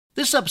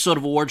This episode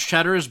of Awards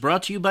Chatter is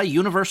brought to you by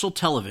Universal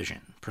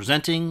Television,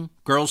 presenting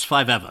Girls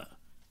 5 Eva.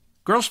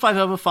 Girls 5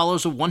 Eva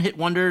follows a one-hit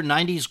wonder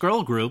 90s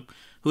girl group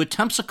who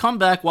attempts a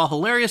comeback while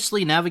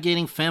hilariously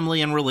navigating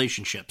family and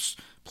relationships,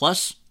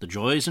 plus the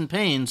joys and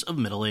pains of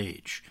middle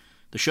age.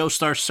 The show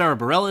stars Sarah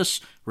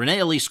Bareilles, Renee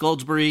Elise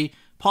Goldsberry,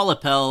 Paula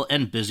Pell,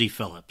 and Busy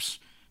Phillips.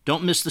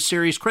 Don't miss the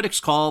series critics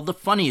call the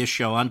funniest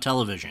show on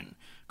television.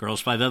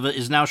 Girls 5 Eva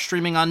is now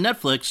streaming on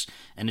Netflix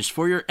and is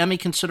for your Emmy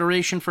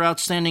consideration for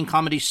Outstanding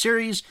Comedy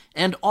Series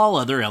and all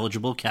other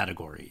eligible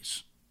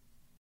categories.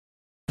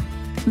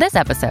 This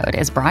episode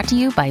is brought to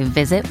you by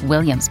Visit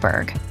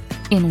Williamsburg.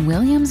 In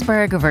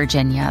Williamsburg,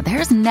 Virginia,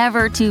 there's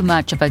never too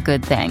much of a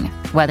good thing.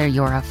 Whether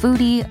you're a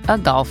foodie, a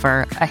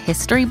golfer, a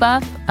history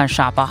buff, a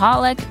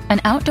shopaholic,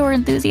 an outdoor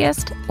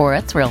enthusiast, or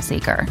a thrill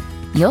seeker,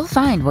 you'll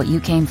find what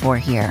you came for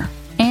here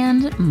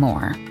and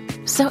more.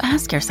 So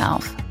ask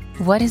yourself,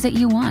 what is it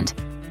you want?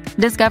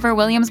 Discover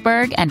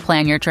Williamsburg and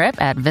plan your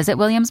trip at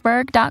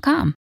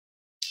visitwilliamsburg.com.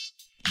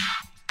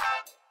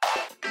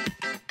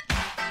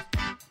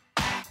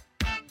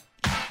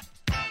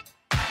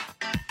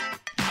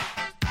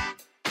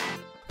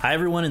 Hi,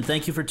 everyone, and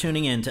thank you for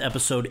tuning in to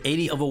episode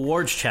 80 of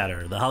Awards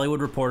Chatter, the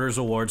Hollywood Reporter's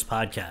Awards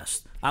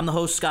podcast. I'm the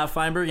host, Scott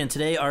Feinberg, and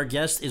today our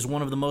guest is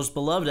one of the most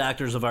beloved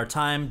actors of our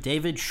time,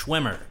 David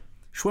Schwimmer.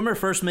 Schwimmer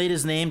first made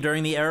his name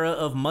during the era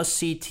of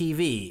must-see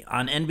TV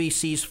on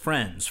NBC's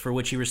Friends, for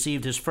which he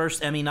received his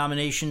first Emmy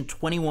nomination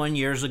 21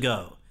 years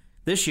ago.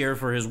 This year,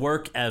 for his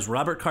work as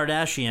Robert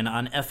Kardashian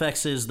on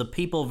FX's The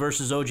People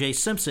vs. O.J.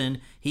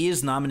 Simpson, he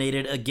is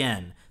nominated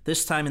again,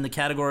 this time in the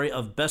category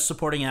of Best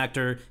Supporting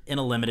Actor in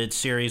a Limited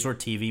Series or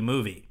TV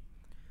Movie.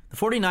 The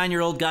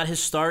 49-year-old got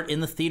his start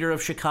in the theater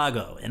of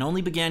Chicago and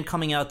only began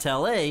coming out to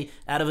LA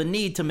out of a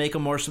need to make a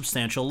more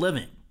substantial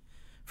living.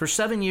 For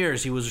 7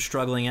 years, he was a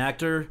struggling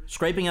actor,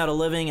 scraping out a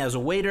living as a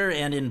waiter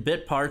and in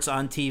bit parts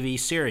on TV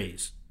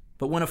series.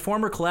 But when a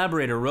former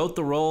collaborator wrote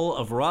the role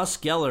of Ross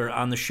Geller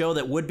on the show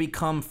that would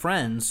become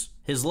Friends,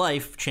 his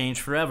life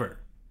changed forever.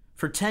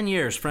 For 10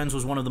 years, Friends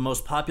was one of the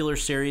most popular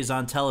series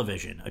on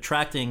television,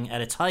 attracting,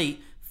 at its height,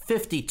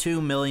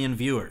 52 million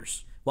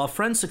viewers. While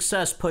Friends'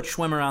 success put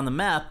Schwimmer on the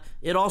map,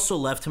 it also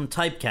left him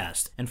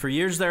typecast, and for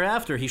years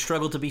thereafter he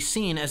struggled to be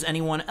seen as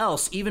anyone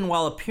else, even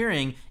while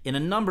appearing in a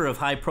number of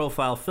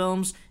high-profile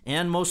films,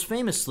 and most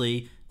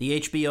famously, the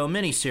HBO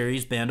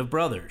miniseries Band of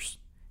Brothers.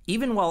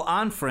 Even while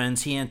on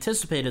Friends, he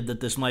anticipated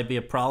that this might be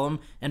a problem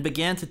and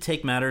began to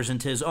take matters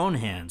into his own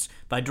hands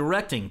by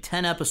directing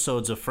 10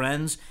 episodes of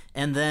Friends,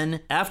 and then,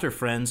 after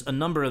Friends, a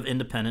number of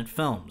independent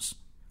films.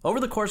 Over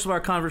the course of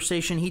our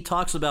conversation, he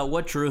talks about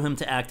what drew him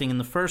to acting in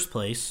the first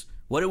place,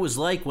 what it was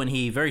like when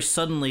he very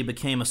suddenly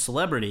became a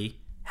celebrity,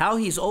 how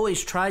he's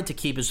always tried to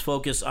keep his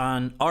focus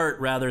on art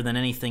rather than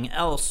anything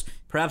else,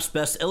 perhaps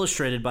best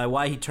illustrated by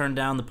why he turned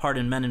down the part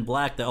in Men in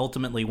Black that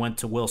ultimately went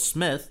to Will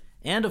Smith,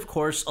 and of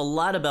course a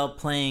lot about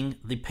playing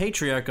the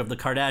patriarch of the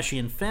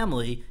Kardashian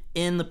family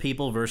in The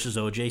People vs.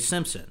 O.J.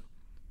 Simpson.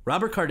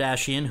 Robert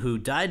Kardashian, who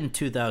died in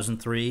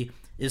 2003,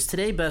 is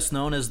today best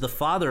known as the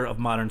father of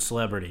modern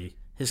celebrity.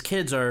 His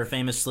kids are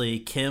famously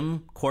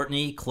Kim,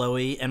 Kourtney,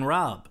 Khloe, and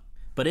Rob.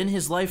 But in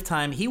his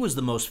lifetime, he was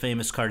the most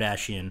famous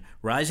Kardashian,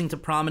 rising to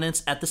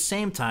prominence at the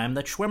same time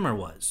that Schwimmer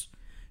was.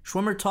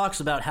 Schwimmer talks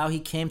about how he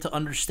came to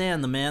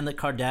understand the man that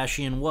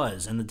Kardashian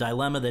was and the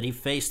dilemma that he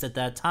faced at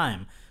that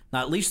time,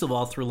 not least of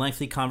all through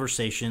lengthy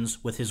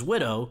conversations with his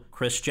widow,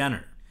 Kris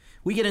Jenner.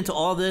 We get into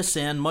all this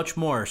and much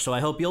more, so I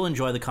hope you'll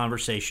enjoy the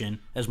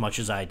conversation as much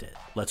as I did.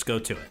 Let's go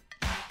to it.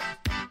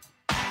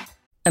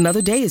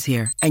 Another day is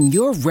here, and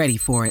you're ready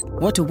for it.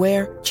 What to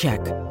wear? Check.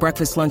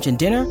 Breakfast, lunch, and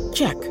dinner?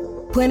 Check.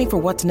 Planning for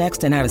what's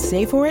next and how to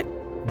save for it?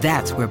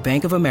 That's where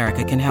Bank of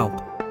America can help.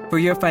 For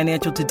your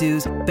financial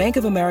to-dos, Bank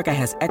of America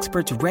has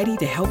experts ready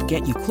to help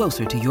get you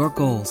closer to your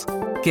goals.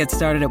 Get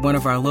started at one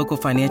of our local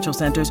financial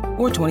centers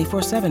or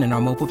 24/7 in our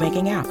mobile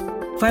banking app.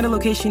 Find a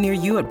location near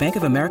you at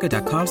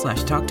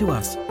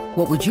bankofamerica.com/talktous.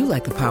 What would you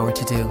like the power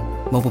to do?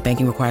 Mobile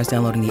banking requires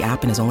downloading the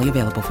app and is only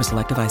available for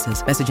select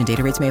devices. Message and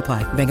data rates may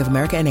apply. Bank of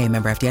America N.A.,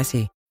 member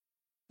FDIC.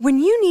 When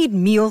you need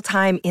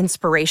mealtime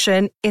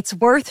inspiration, it's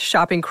worth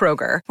shopping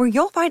Kroger, where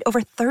you'll find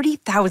over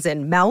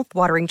 30,000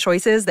 mouth-watering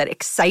choices that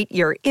excite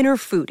your inner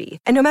foodie.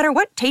 And no matter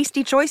what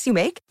tasty choice you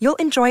make, you'll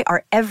enjoy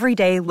our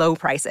everyday low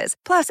prices,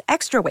 plus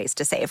extra ways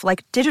to save,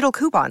 like digital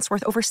coupons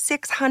worth over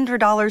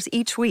 $600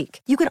 each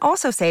week. You can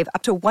also save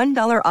up to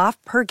 $1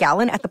 off per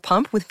gallon at the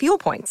pump with fuel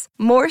points.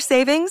 More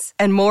savings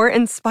and more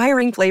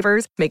inspiring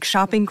flavors make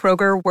shopping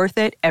Kroger worth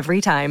it every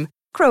time.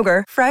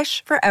 Kroger,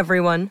 fresh for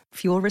everyone.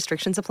 Fuel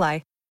restrictions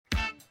apply.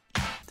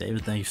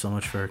 David, thank you so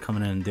much for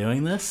coming in and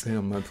doing this.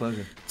 Yeah, my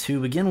pleasure. To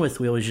begin with,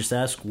 we always just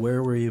ask,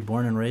 where were you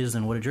born and raised,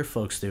 and what did your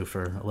folks do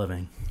for a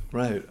living?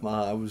 Right.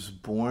 I was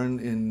born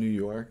in New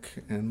York,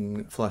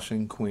 in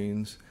Flushing,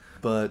 Queens,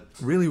 but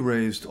really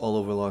raised all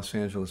over Los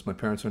Angeles. My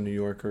parents are New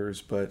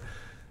Yorkers, but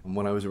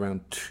when I was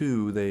around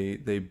 2,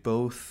 they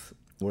both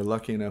were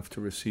lucky enough to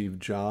receive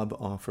job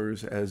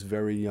offers as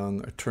very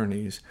young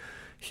attorneys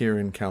here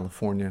in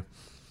California.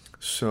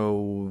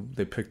 So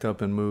they picked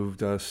up and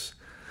moved us,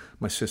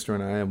 my sister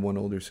and I have one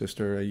older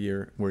sister,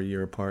 we're a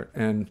year apart,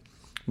 and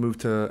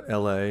moved to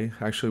LA.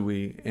 Actually,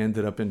 we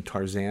ended up in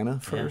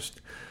Tarzana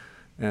first,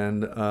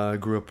 and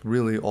grew up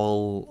really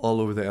all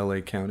over the LA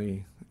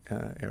County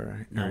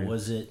area. Now,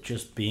 was it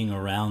just being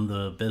around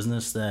the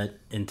business that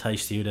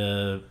enticed you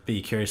to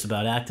be curious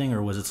about acting,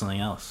 or was it something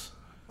else?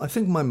 I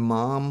think my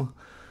mom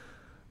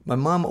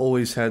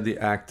always had the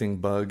acting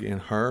bug in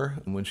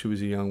her. When she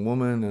was a young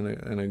woman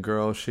and a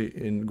girl,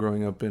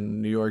 growing up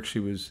in New York, she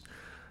was,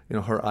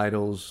 her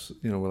idols,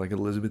 were like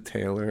Elizabeth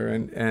Taylor,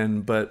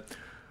 but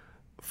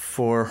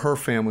for her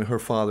family, her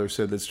father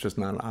said that's just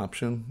not an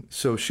option.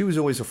 So she was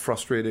always a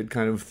frustrated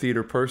kind of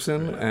theater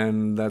person,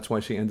 and that's why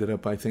she ended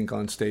up, I think,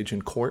 on stage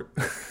in court,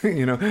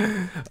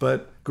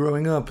 But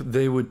growing up,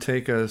 they would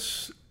take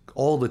us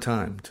all the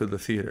time to the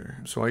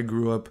theater. So I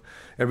grew up,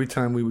 every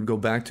time we would go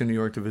back to New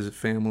York to visit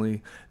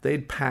family,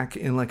 they'd pack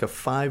in like a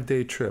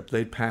 5-day trip.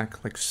 They'd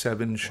pack like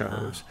 7 shows.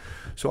 Wow.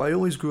 So I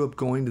always grew up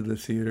going to the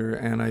theater,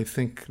 and I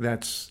think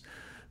that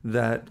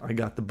I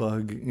got the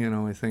bug,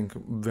 I think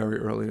very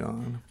early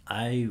on.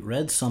 I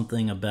read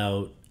something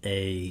about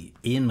a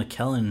Ian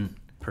McKellen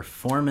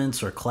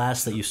performance or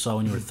class that you saw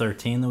when you were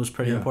 13 that was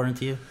pretty important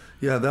to you.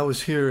 Yeah, that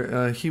was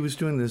here. He was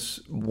doing this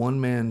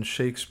one-man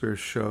Shakespeare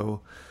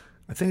show.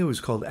 I think it was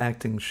called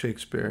Acting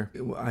Shakespeare.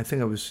 I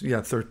think I was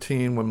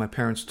 13 when my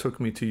parents took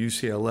me to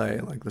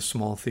UCLA, like the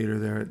small theater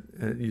there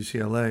at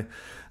UCLA. And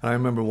I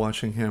remember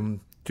watching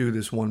him do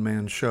this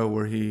one-man show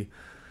where he,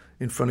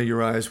 in front of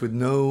your eyes, with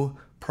no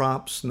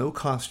props, no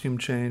costume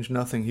change,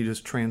 nothing. He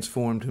just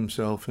transformed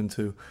himself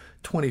into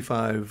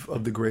 25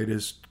 of the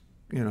greatest,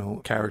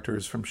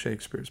 characters from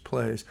Shakespeare's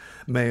plays.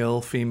 Male,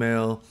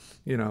 female,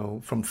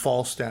 from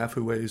Falstaff,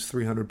 who weighs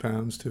 300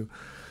 pounds, to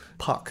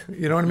Puck.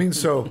 You know what I mean?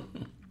 So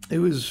it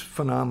was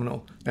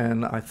phenomenal.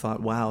 And I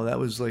thought, wow, that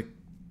was like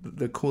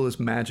the coolest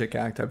magic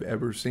act I've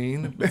ever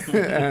seen.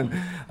 And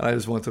I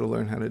just wanted to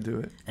learn how to do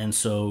it. And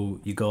so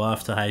you go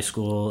off to high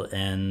school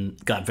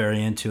and got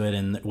very into it.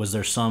 And was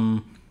there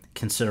some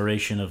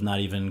consideration of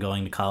not even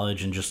going to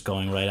college and just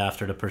going right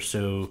after to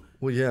pursue?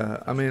 Well,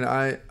 yeah. I mean,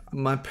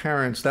 my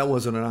parents, that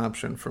wasn't an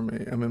option for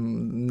me. I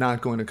mean,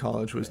 not going to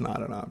college was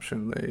not an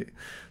option.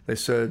 They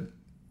said,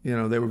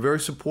 they were very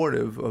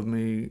supportive of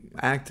me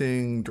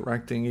acting,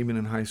 directing, even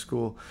in high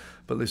school.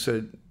 But they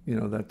said,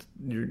 that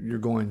you're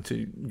going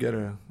to get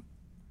a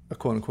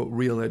quote unquote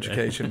real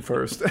education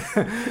first.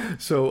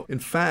 So in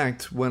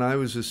fact, when I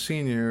was a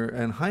senior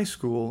in high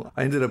school,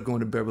 I ended up going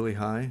to Beverly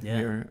High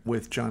here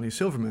with Johnny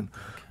Silverman,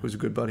 who's a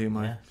good buddy of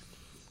mine.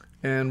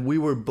 Yeah. And we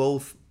were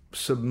both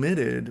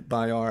submitted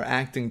by our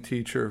acting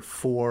teacher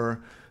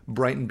for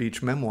Brighton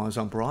Beach Memoirs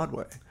on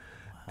Broadway.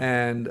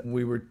 And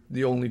we were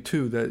the only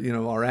two that,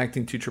 our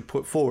acting teacher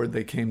put forward.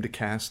 They came to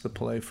cast the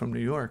play from New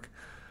York.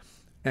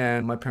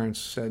 And my parents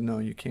said, no,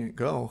 you can't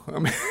go. I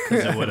mean,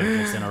 because it would have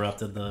just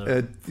interrupted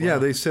the yeah,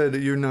 they said,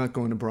 you're not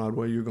going to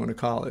Broadway, you're going to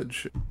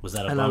college. Was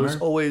that a bummer? I was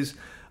always,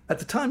 at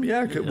the time,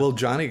 well,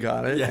 Johnny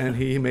got it, and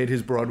he made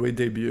his Broadway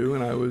debut.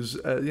 And I was,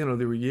 there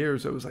were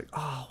years I was like,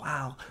 oh,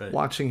 wow,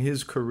 watching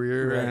his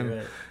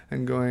career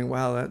and going,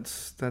 wow,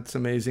 that's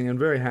amazing. And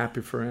very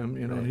happy for him,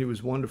 and he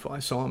was wonderful. I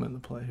saw him in the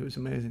play. He was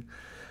amazing.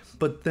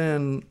 But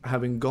then,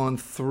 having gone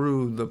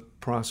through the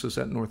process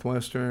at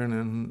Northwestern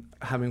and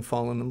having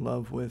fallen in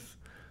love with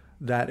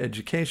that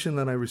education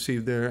that I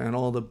received there and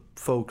all the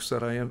folks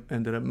that I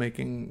ended up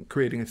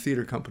creating a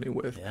theater company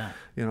with,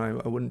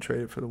 I wouldn't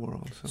trade it for the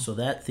world. So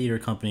that theater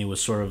company was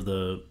sort of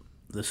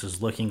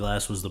Looking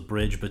Glass was the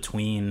bridge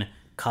between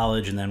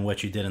college and then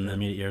what you did in the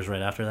immediate years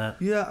right after that?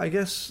 Yeah, I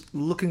guess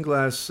Looking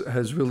Glass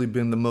has really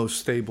been the most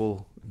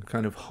stable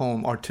kind of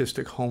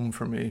artistic home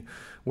for me.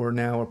 We're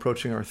now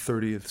approaching our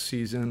 30th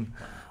season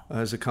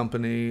as a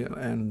company,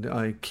 and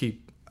I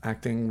keep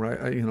acting,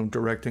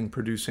 directing,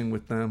 producing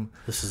with them.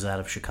 This is out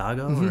of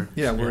Chicago? Mm-hmm. Or?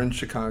 Yeah, we're in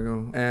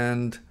Chicago.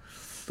 And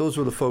those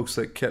were the folks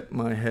that kept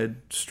my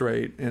head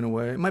straight in a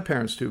way. My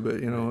parents too, but,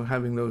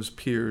 having those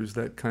peers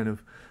that kind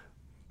of,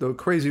 the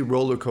crazy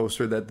roller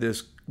coaster that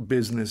this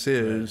business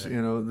is,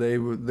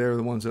 they're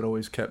the ones that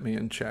always kept me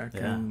in check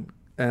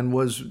and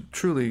was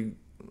truly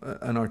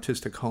an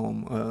artistic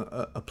home,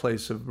 a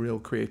place of real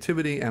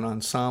creativity and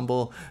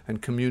ensemble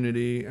and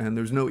community. And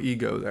there's no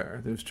ego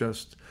there.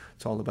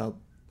 It's all about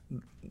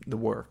the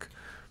work.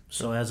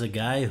 So as a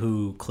guy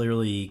who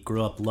clearly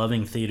grew up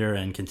loving theater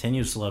and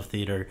continues to love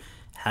theater,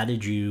 how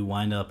did you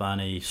wind up on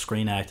a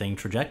screen acting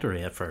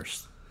trajectory at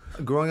first?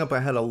 Growing up,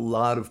 I had a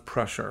lot of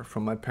pressure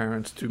from my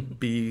parents to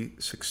be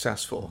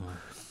successful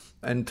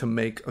and to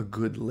make a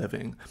good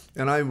living.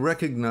 And I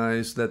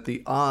recognized that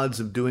the odds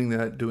of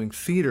doing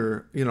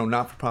theater,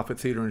 not-for-profit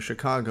theater in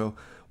Chicago,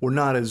 were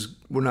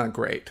not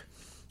great.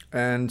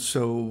 And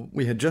so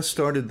we had just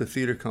started the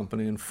theater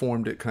company and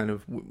formed it kind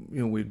of,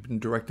 we'd been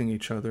directing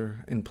each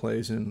other in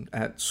plays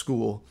at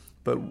school.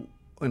 But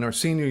in our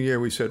senior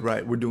year, we said,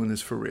 right, we're doing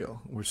this for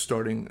real. We're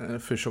starting an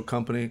official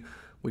company.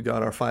 We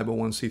got our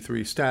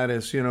 501c3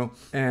 status,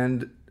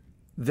 And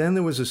then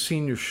there was a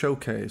senior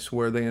showcase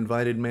where they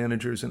invited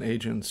managers and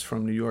agents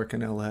from New York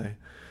and LA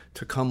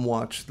to come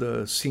watch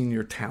the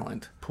senior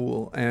talent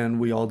pool. And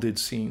we all did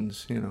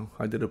scenes.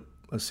 I did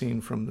a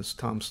scene from this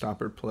Tom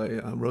Stoppard play,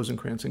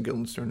 Rosencrantz and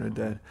Guildenstern Are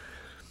Dead.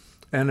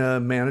 And a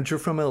manager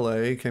from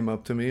LA came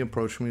up to me,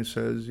 approached me, and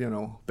says,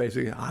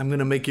 basically, I'm going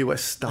to make you a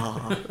star.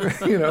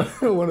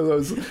 One of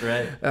those.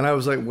 Right. And I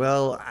was like,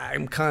 well, I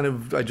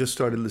just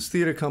started this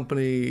theater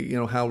company.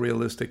 How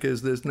realistic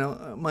is this?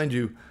 Now, mind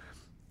you,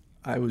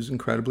 I was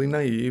incredibly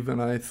naive,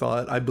 and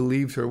I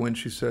believed her when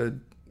she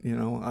said,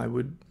 I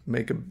would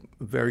make a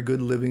very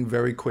good living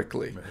very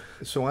quickly. Right.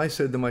 So I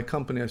said to my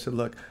company, I said,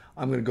 look,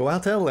 I'm going to go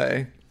out to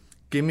LA.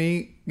 Give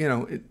me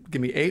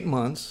 8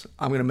 months.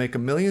 I'm going to make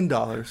 $1 million.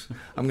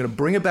 I'm going to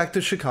bring it back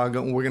to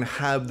Chicago, and we're going to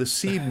have the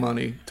seed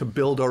money to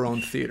build our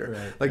own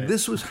theater. Right.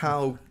 This was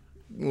how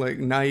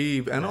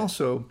naive and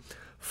also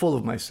full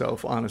of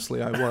myself,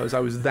 honestly, I was.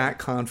 I was that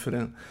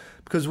confident.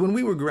 Because when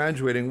we were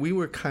graduating, we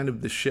were kind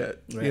of the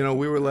shit. Right.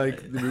 We were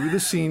we were the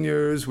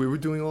seniors. We were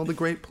doing all the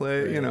great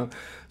play, right.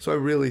 So I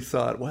really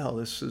thought, well,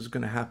 this is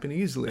going to happen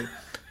easily.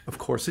 Of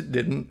course, it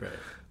didn't. Right.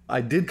 I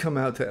did come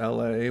out to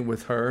LA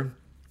with her.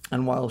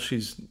 And while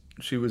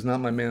she was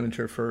not my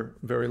manager for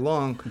very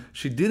long,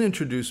 she did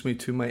introduce me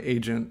to my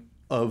agent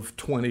of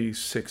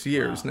 26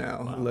 years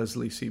now,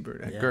 Leslie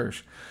Siebert at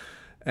Gersh,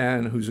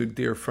 and who's a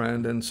dear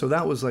friend. And so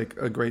that was like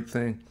a great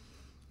thing.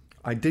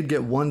 I did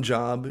get one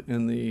job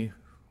in the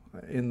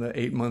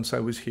 8 months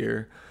I was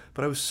here,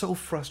 but I was so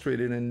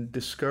frustrated and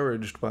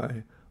discouraged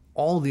by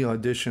all the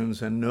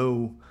auditions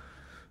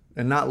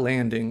and not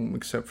landing,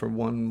 except for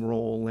one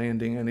role,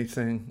 landing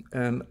anything.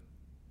 And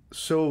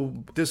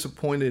so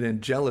disappointed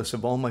and jealous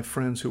of all my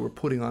friends who were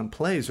putting on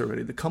plays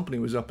already. The company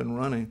was up and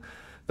running,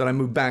 that I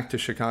moved back to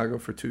Chicago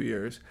for 2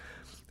 years.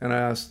 And I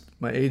asked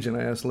my agent,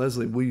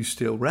 Leslie, will you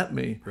still rep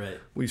me? Right.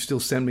 Will you still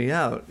send me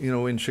out,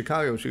 in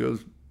Chicago? She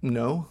goes,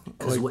 no.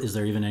 Is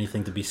there even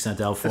anything to be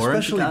sent out for?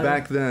 Especially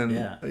back then,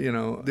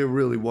 there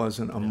really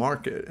wasn't a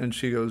market. And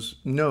she goes,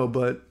 no,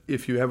 but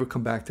if you ever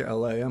come back to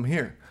LA, I'm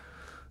here.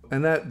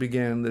 And that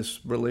began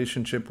this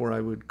relationship where I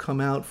would come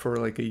out for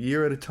like a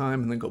year at a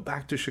time and then go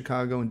back to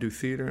Chicago and do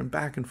theater and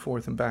back and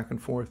forth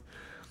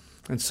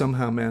and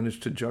somehow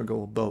managed to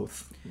juggle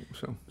both.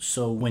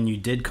 So when you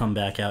did come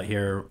back out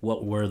here,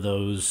 what were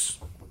those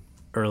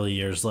early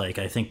years like?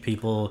 I think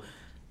people,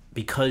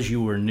 because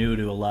you were new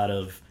to a lot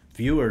of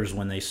viewers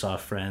when they saw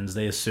Friends,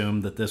 they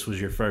assumed that this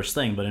was your first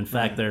thing. But in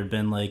fact, there had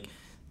been like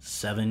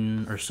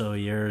 7 or so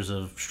years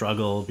of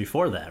struggle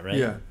before that,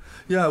 right?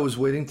 Yeah, I was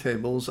waiting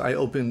tables. I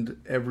opened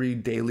every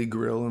Daily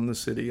Grill in the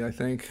city, I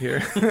think,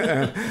 here,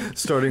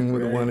 starting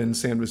with one in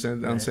San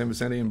Vicente, on San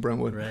Vicente in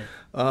Brentwood. Right.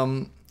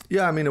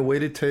 I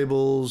waited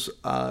tables.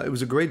 It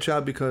was a great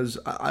job because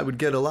I would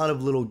get a lot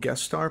of little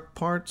guest star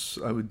parts.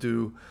 I would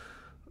do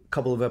a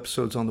couple of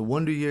episodes on the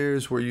Wonder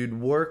Years where you'd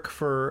work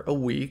for a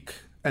week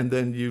and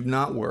then you'd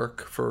not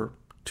work for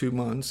 2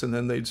 months, and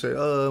then they'd say,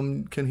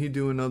 can he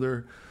do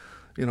another...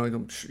 I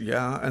go,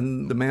 yeah.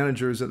 And the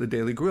managers at the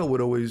Daily Grill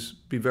would always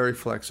be very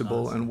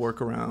flexible and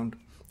work around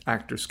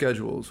actor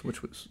schedules,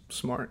 which was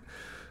smart.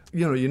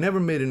 You never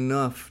made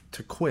enough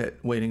to quit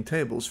waiting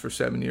tables for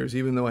 7 years,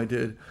 even though I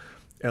did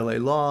LA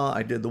Law,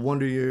 I did the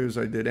Wonder Years,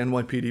 I did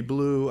NYPD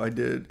Blue, I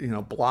did,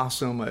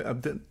 Blossom, I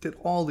did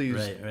all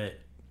these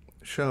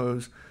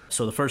shows.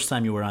 So the first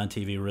time you were on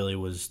TV really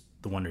was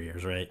the Wonder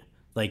Years, right?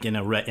 Like in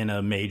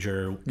a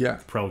major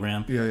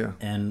program? Yeah.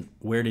 And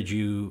where did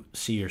you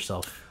see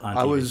yourself on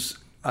TV?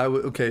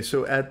 Okay,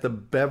 so at the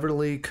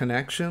Beverly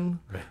Connection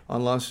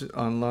on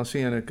La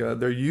Cienega,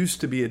 there used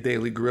to be a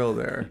Daily Grill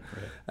there.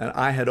 And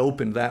I had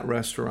opened that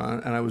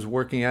restaurant, and I was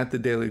working at the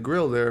Daily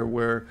Grill there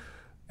where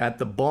at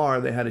the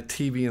bar, they had a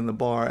TV in the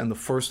bar, and the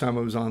first time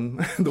I was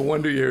on the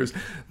Wonder Years,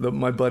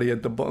 my buddy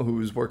at the bar, who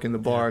was working the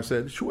bar,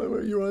 said,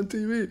 "Schwimmer, you're on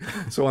TV."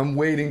 So I'm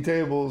waiting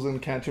tables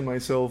and catching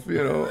myself,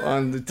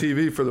 on the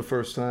TV for the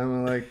first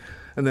time,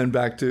 and then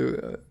back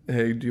to,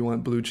 hey, do you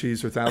want blue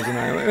cheese or Thousand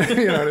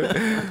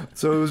Island?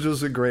 So it was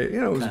just a great,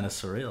 it was kind of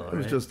surreal. It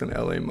was just an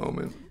LA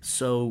moment.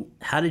 So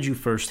how did you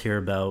first hear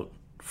about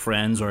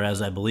Friends, or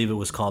as I believe it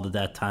was called at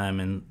that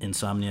time,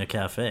 Insomnia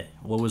Cafe?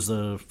 What was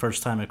the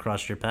first time it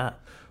crossed your path?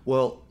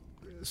 Well,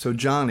 so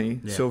Johnny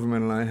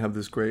Silverman and I have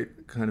this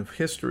great kind of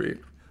history.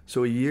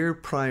 So a year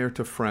prior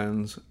to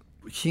Friends,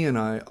 he and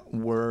I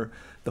were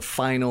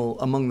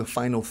among the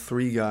final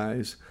 3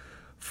 guys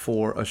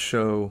for a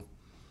show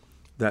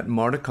that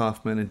Marta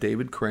Kaufman and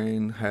David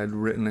Crane had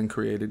written and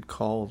created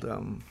called, I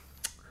think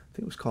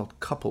it was called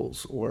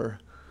Couples,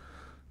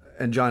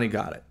 and Johnny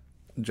got it.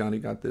 Johnny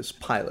got this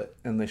pilot,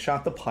 and they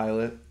shot the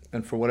pilot,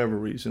 and for whatever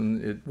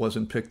reason, it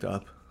wasn't picked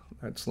up.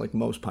 That's like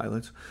most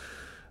pilots.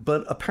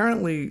 But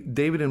apparently,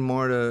 David and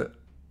Marta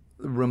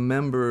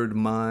remembered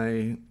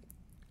my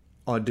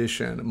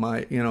audition,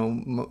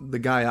 the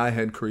guy I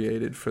had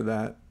created for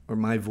that, or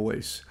my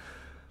voice.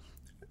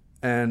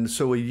 And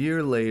so a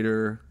year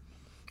later,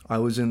 I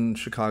was in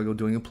Chicago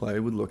doing a play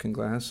with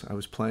Lookingglass. I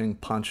was playing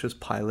Pontius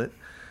Pilate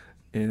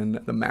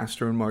in The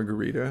Master and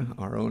Margarita,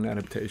 our own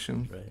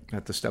adaptation,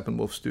 at the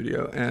Steppenwolf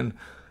studio. And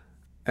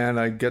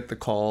I get the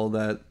call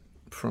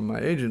from my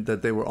agent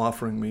that they were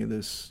offering me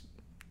this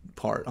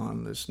part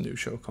on this new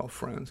show called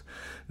Friends.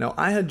 Now,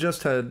 I had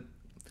just had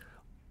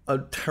a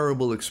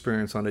terrible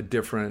experience on a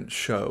different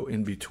show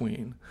in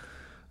between.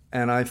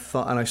 And I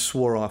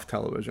swore off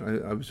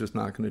television. I was just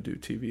not going to do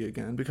TV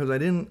again because I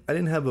didn't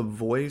have a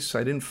voice.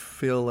 I didn't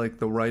feel like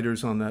the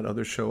writers on that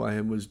other show I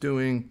was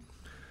doing,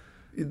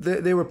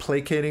 they were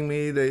placating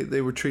me.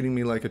 They were treating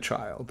me like a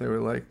child. They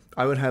were like,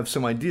 I would have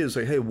some ideas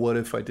like, hey, what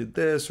if I did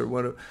this? Or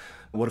what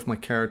if my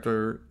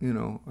character,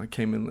 I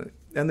came in,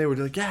 and they were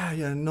like,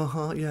 yeah,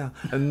 no, yeah.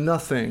 And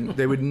nothing.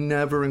 They would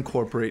never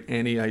incorporate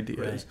any ideas.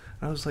 Right.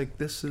 And I was like,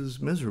 this is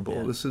miserable.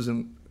 Yeah. This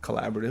isn't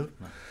collaborative.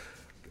 No.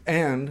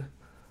 And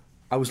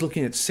I was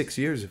looking at 6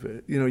 years of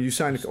it. You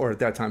signed, or at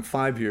that time,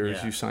 5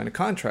 years, you signed a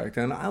contract,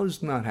 and I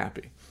was not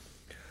happy.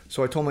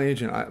 So I told my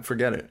agent,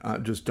 forget it.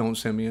 Just don't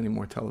send me any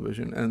more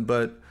television.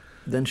 But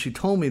then she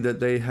told me that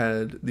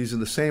these are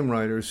the same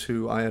writers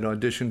who I had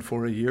auditioned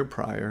for a year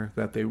prior,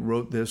 that they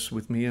wrote this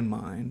with me in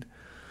mind,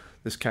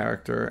 this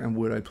character, and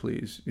would I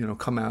please,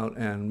 come out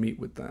and meet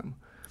with them.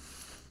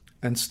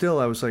 And still,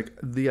 I was like,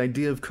 the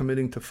idea of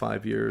committing to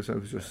 5 years, I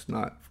was just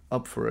not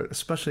up for it.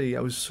 Especially,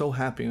 I was so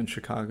happy in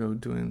Chicago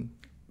doing,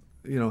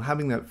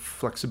 having that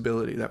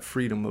flexibility, that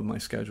freedom of my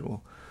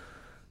schedule.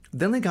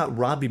 Then they got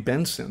Robbie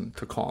Benson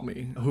to call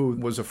me, who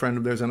was a friend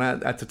of theirs. And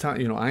at the time,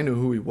 I knew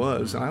who he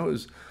was. And I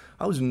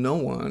was no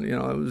one.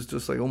 I was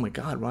just like, oh my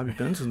God, Robbie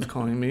Benson's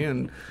calling me.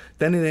 And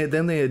then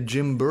they had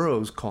Jim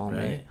Burrows call me.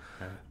 Right.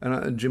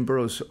 And Jim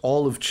Burrows,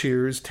 all of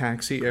Cheers,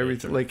 Taxi,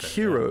 everything, like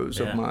heroes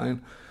of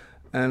mine.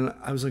 And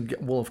I was like,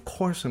 well, of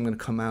course I'm going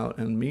to come out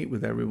and meet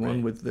with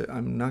everyone. Right.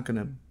 I'm not going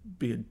to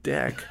be a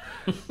dick.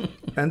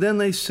 And then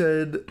they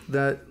said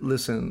that,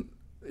 listen,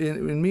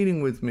 in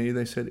meeting with me,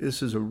 they said,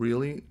 it's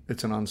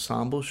an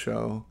ensemble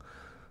show.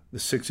 The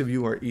 6 of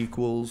you are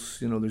equals.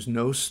 There's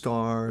no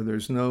star.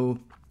 It's going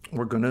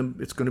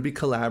to be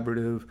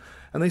collaborative.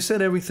 And they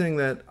said everything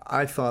that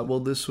I thought,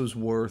 well, this was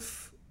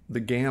worth the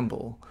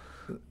gamble.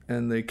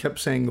 And they kept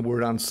saying the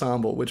word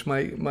ensemble, which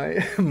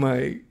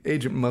my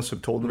agent must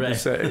have told them to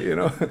say,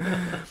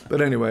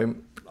 But anyway,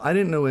 I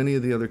didn't know any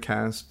of the other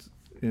cast.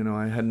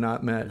 I had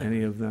not met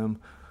any of them.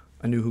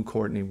 I knew who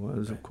Courtney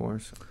was, of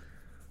course.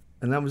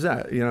 And that was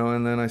that,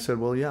 and then I said,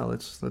 well, yeah,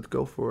 let's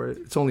go for it.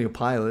 It's only a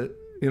pilot.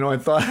 I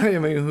thought,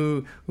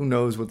 who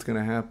knows what's going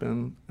to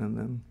happen?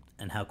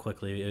 And how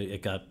quickly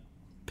it got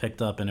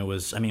picked up. And it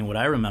was, what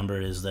I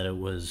remember is that it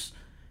was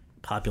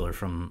popular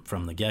from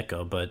the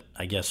get-go. But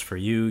I guess for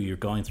you're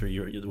going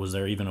through, was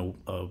there even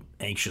a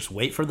anxious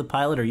wait for the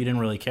pilot, or you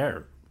didn't really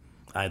care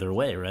either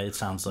way, right? It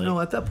sounds like. No,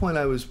 at that point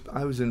I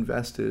was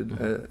invested,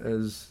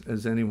 mm-hmm.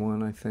 as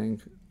anyone, I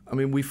think.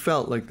 We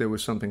felt like there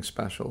was something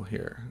special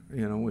here.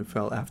 We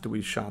felt after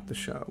we shot the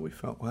show, we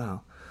felt,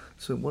 wow,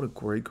 so what a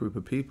great group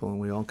of people. And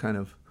we all kind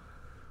of,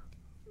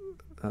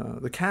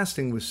 the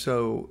casting was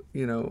so,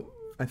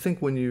 I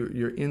think when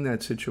you're in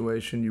that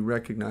situation, you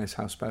recognize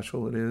how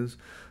special it is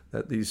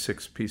that these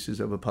 6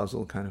 pieces of a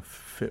puzzle kind of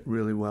fit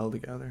really well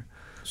together.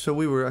 So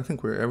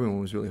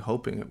everyone was really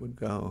hoping it would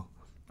go.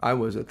 I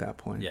was at that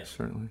point, yes.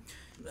 Certainly.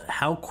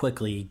 How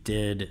quickly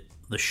did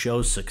the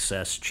show's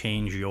success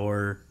change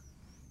your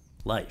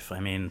life?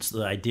 It's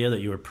the idea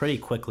that you were pretty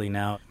quickly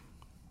now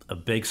a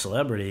big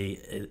celebrity.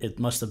 It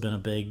must have been a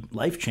big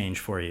life change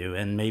for you,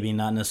 and maybe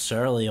not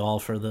necessarily all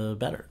for the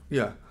better.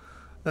 Yeah,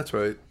 that's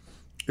right.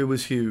 It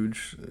was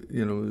huge.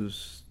 It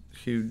was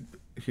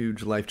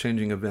huge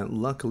life-changing event.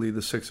 Luckily,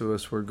 the 6 of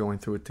us were going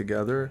through it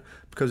together,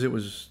 because it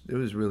was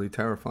really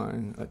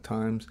terrifying at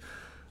times.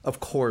 Of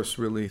course,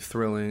 really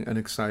thrilling and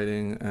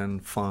exciting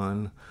and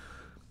fun.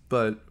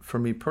 But for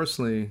me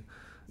personally,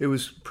 it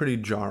was pretty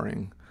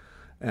jarring.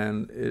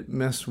 And it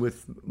messed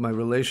with my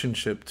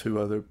relationship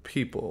to other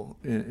people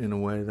in a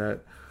way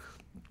that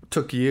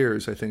took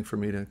years, I think, for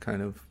me to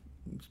kind of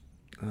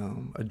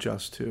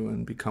adjust to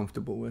and be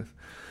comfortable with.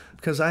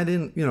 Because I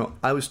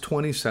was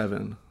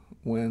 27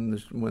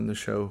 when the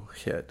show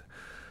hit.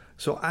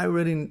 So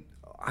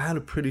I had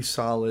a pretty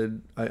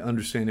solid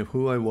understanding of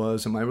who I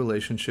was and my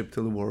relationship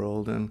to the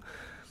world. And,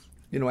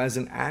 as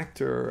an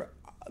actor,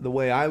 the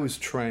way I was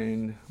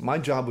trained, my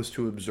job was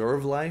to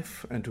observe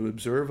life and to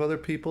observe other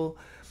people.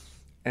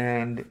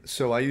 And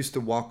so I used to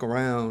walk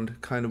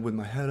around kind of with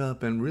my head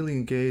up and really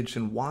engaged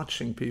in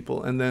watching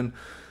people. And then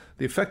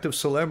the effect of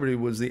celebrity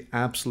was the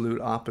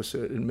absolute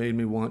opposite. It made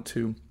me want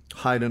to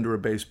hide under a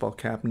baseball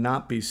cap,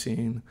 not be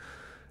seen.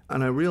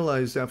 And I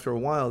realized after a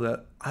while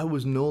that I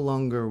was no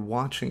longer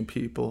watching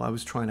people. I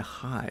was trying to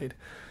hide.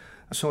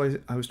 So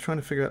I was trying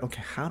to figure out,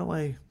 okay, how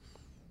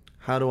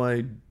do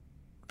I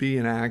be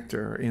an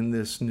actor in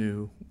this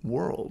new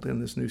world, in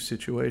this new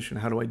situation?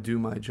 How do I do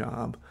my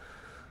job?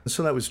 And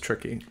so that was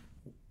tricky.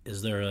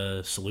 Is there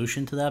a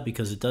solution to that?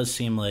 Because it does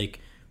seem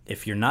like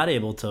if you're not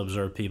able to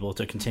observe people,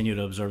 to continue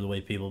to observe the way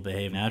people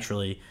behave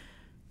naturally,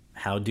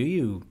 how do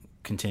you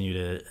continue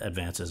to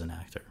advance as an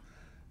actor?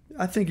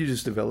 I think you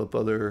just develop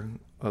other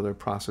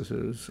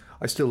processes.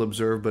 I still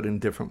observe, but in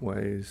different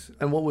ways.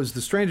 And what was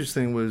the strangest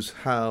thing was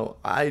how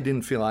I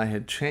didn't feel I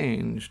had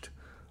changed.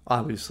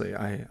 Obviously,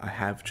 I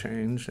have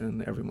changed,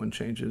 and everyone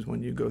changes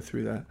when you go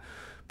through that.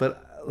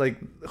 But like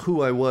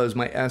who I was,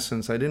 my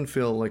essence. I didn't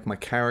feel like my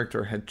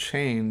character had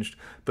changed,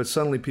 but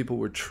suddenly people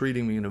were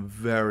treating me in a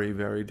very,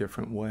 very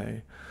different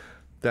way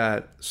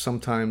that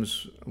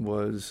sometimes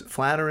was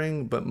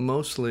flattering, but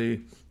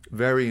mostly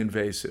very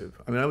invasive.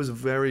 I mean, I was a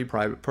very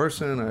private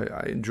person.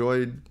 I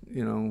enjoyed,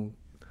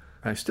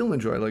 I still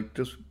enjoy like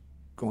just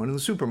going to the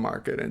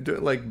supermarket and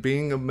like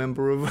being a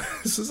member of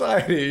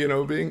society,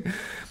 being,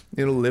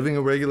 living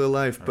a regular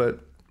life. But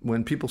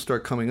when people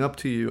start coming up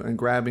to you and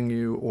grabbing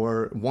you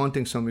or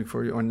wanting something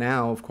for you, or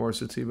now, of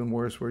course, it's even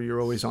worse where you're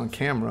always on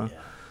camera. Yeah.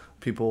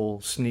 People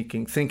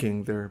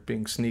thinking they're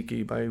being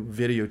sneaky by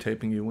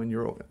videotaping you when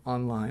you're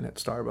online at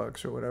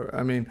Starbucks or whatever.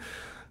 I mean,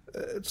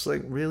 it's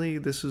like, really,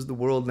 this is the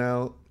world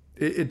now.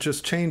 It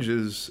just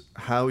changes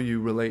how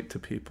you relate to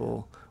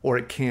people, or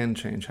it can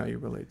change how you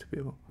relate to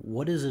people.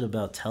 What is it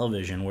about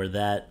television where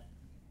that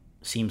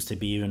seems to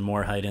be even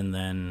more heightened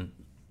than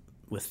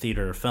with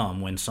theater or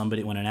film? When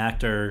an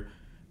actor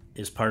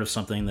is part of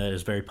something that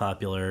is very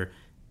popular,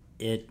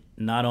 it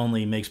not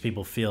only makes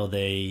people feel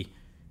they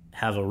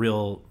have a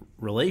real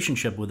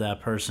relationship with that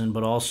person,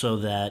 but also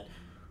that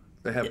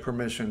they have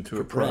permission to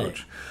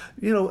approach.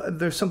 Right.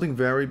 There's something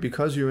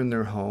because you're in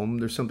their home,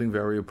 there's something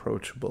very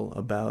approachable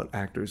about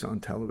actors on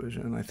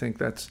television. I think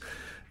that's,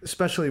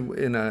 especially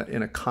in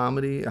a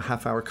comedy, a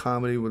half-hour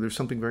comedy, where there's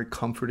something very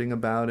comforting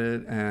about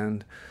it,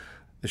 and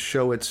the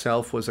show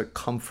itself was a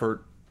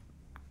comfort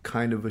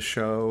kind of a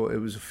show. It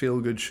was a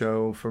feel-good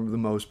show for the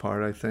most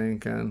part, I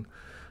think, and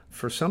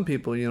for some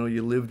people,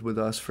 you lived with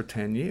us for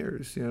 10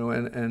 years,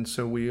 and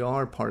so we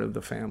are part of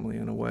the family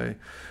in a way.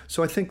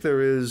 So I think there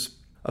is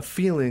a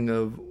feeling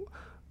of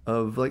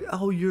like,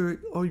 we're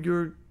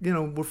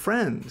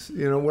friends,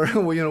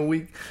 where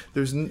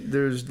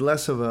there's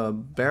less of a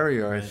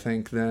barrier, right. I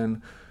think,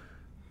 than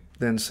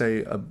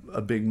say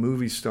a big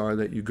movie star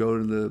that you go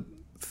to the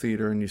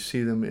theater and you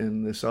see them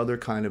in this other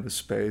kind of a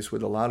space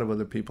with a lot of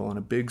other people on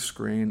a big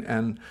screen,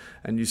 and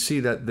you see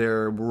that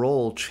their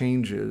role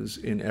changes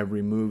in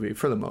every movie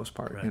for the most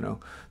part. Right.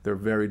 They're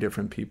very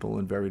different people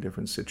in very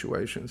different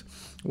situations,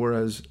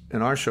 whereas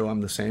in our show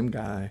I'm the same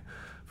guy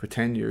for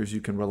 10 years.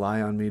 You can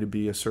rely on me to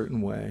be a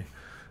certain way,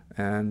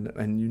 and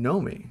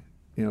me,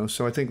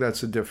 so I think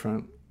that's a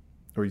different,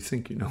 or you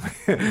think you know me.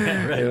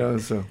 Yeah,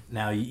 right. So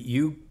now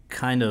you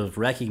kind of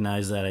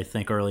recognize that, I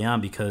think, early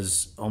on,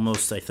 because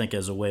almost, I think,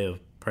 as a way of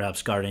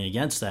perhaps guarding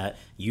against that,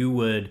 you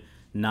would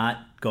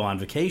not go on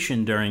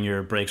vacation during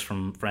your breaks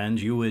from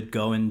Friends. You would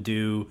go and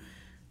do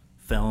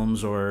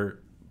films or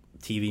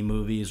TV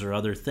movies or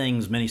other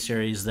things,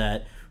 miniseries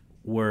that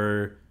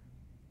were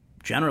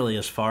generally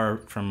as far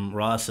from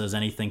Ross as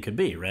anything could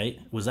be, right?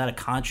 Was that a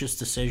conscious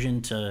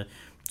decision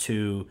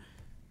to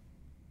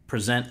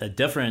present a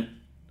different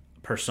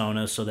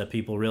persona so that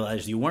people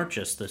realized you weren't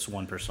just this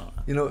one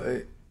persona?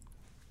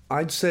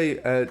 I'd say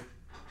at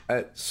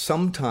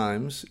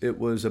sometimes it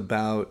was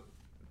about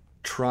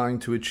trying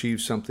to achieve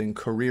something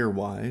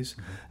career-wise,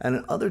 mm-hmm. and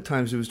at other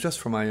times it was just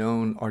for my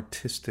own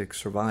artistic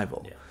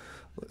survival. Yeah.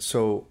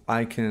 So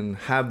I can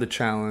have the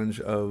challenge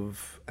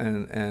of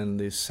and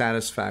the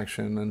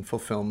satisfaction and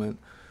fulfillment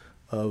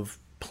of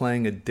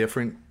playing a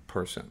different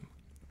person,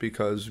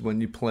 because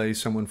when you play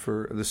someone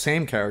for the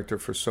same character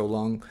for so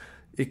long,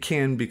 it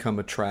can become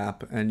a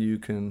trap, and you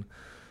can.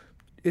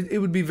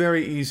 It would be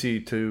very easy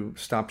to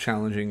stop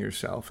challenging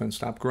yourself and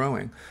stop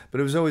growing.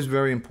 But it was always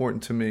very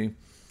important to me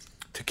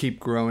to keep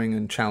growing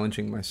and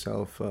challenging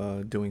myself,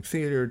 doing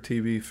theater,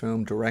 TV,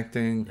 film,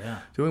 directing,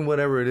 doing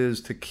whatever it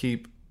is to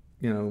keep,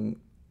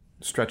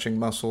 stretching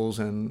muscles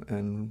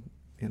and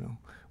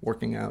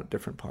working out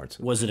different parts.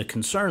 Was it a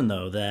concern,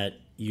 though, that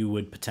you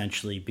would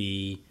potentially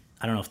be,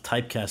 I don't know if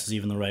typecast is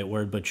even the right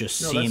word, but just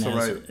seen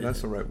as...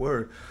 That's the right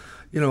word.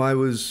 I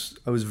was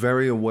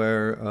very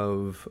aware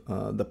of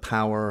the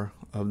power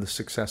of the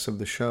success of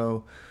the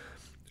show.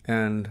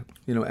 And,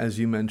 as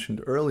you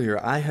mentioned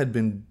earlier, I had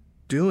been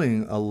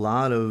doing a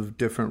lot of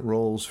different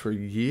roles for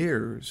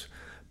years.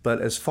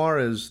 But as far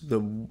as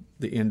the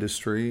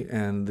industry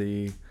and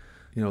the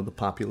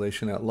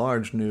population at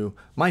large knew,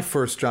 my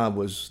first job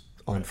was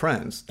on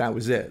Friends. That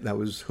was it. That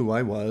was who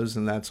I was,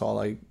 and that's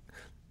all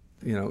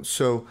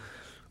so...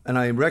 And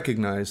I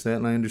recognized that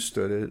and I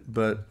understood it,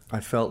 but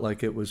I felt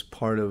like it was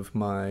part of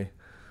my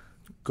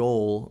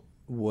goal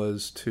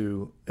was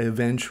to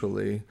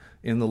eventually,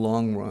 in the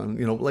long run,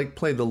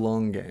 play the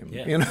long game.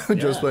 Yeah.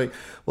 Just like,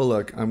 well,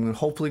 look, I'm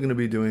hopefully going to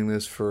be doing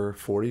this for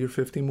 40 or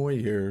 50 more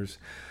years.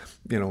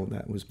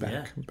 That was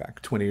back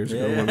 20 years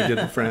ago when we did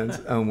the Friends,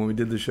 when we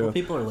did the show. Well,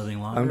 people are living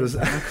longer.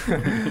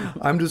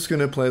 I'm just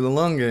going to play the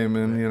long game,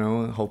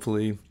 and,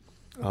 hopefully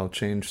I'll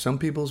change some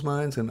people's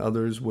minds, and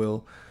others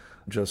will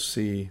just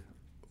see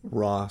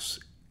Ross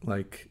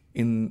like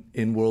in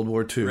World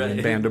War II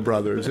in Band of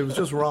Brothers. It was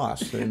just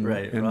Ross. In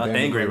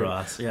Angry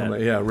Ross.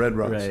 Yeah, Red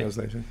Ross, as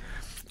they say.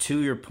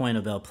 To your point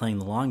about playing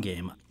the long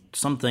game,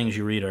 some things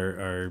you read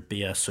are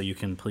BS, so you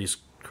can please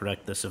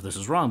correct this if this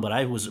is wrong, but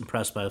I was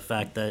impressed by the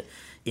fact that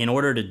in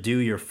order to do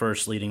your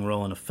first leading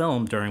role in a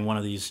film during one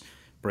of these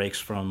breaks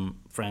from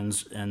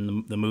Friends,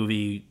 and the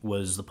movie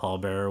was The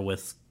Pallbearer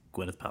with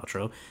Gwyneth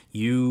Paltrow,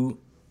 you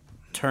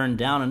turned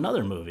down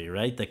another movie,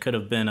 right? That could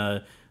have been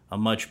a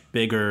much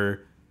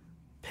bigger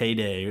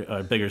payday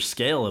or bigger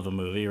scale of a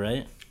movie,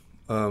 right?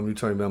 You're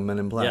talking about Men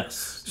in Black.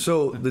 Yes.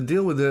 So the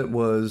deal with it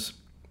was,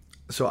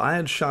 so I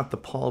had shot The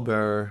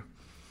Pallbearer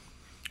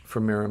for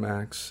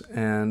Miramax,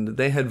 and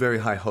they had very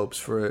high hopes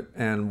for it.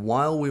 And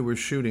while we were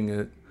shooting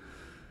it,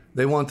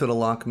 they wanted to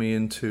lock me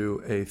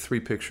into a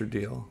 3-picture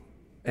deal.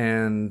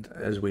 And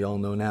as we all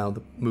know now,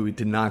 the movie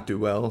did not do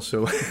well,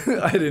 so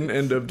I didn't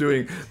end up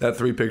doing that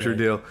 3-picture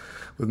deal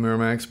with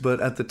Miramax. But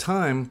at the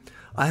time,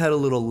 I had a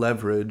little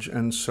leverage,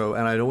 and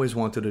I'd always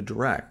wanted to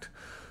direct.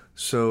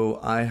 So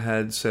I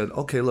had said,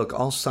 okay, look,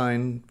 I'll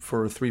sign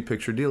for a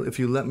 3-picture deal if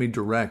you let me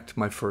direct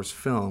my first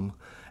film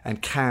and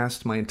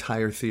cast my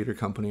entire theater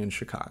company in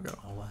Chicago.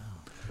 Oh, wow.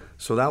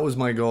 So that was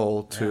my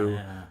goal,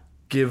 to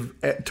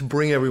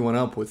bring everyone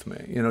up with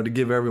me, to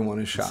give everyone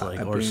a shot. It's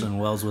like Orson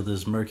Welles with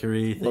his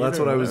Mercury Theater. Well, that's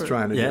what I was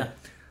trying to do. Yeah.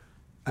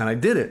 And I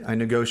did it. I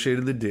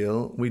negotiated the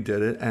deal. We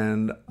did it.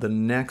 And the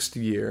next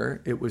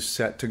year, it was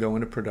set to go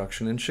into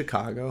production in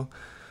Chicago.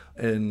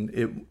 And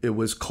it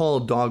was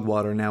called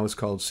Dogwater. Now it's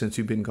called Since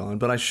You've Been Gone.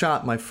 But I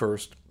shot my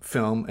first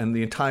film, and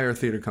the entire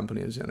theater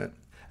company is in it.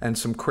 And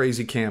some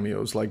crazy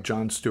cameos like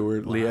Jon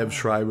Stewart, Liev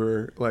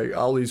Schreiber, like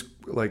all these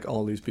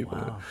people.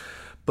 Wow.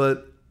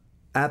 But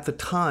at the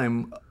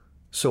time,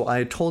 so I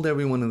had told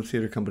everyone in the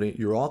theater company,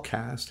 you're all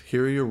cast,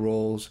 here are your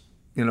roles,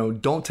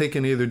 don't take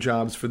any of their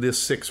jobs for this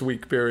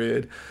 6-week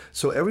period.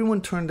 So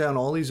everyone turned down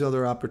all these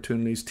other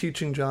opportunities,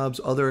 teaching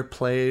jobs, other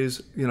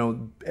plays,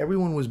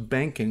 everyone was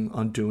banking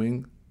on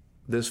doing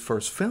this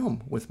first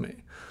film with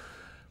me.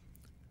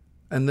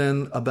 And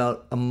then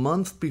about a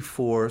month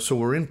before, so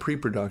we're in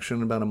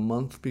pre-production, about a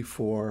month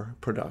before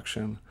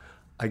production,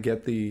 I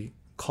get the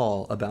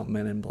call about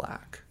Men in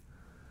Black,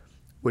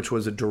 which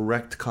was a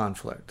direct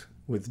conflict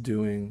with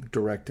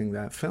directing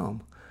that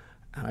film.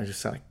 And I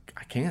just said,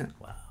 I can't.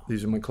 Wow.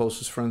 These are my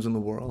closest friends in the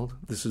world.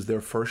 This is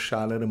their first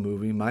shot at a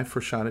movie, my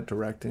first shot at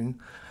directing.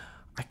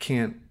 I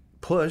can't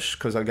push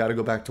because I got to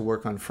go back to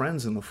work on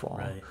Friends in the fall.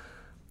 Right.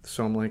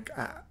 So I'm like,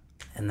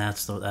 And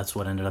that's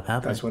what ended up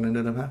happening. That's what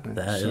ended up happening.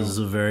 That is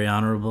a very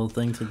honorable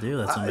thing to do.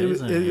 That's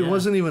amazing. It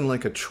wasn't even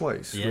like a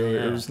choice. Yeah, really.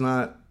 yeah. It was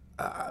not.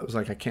 I was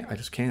like, I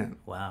just can't.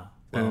 Wow.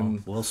 Well,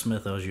 Will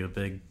Smith owes you a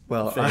big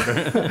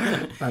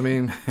favor. I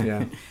mean,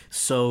 yeah.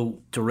 So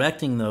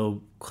directing,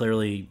 though,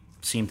 clearly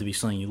seemed to be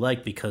something you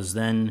liked, because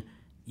then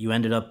you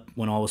ended up,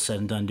 when all was said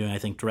and done, doing, I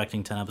think,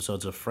 directing 10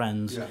 episodes of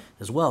Friends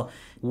as well.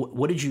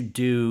 What did you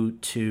do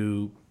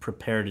to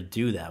prepare to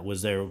do that?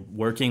 Was there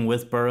working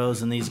with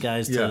Burroughs and these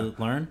guys to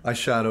learn? I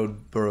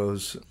shadowed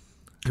Burroughs.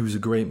 He was a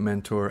great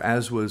mentor,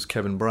 as was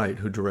Kevin Bright,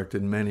 who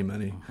directed many,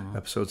 many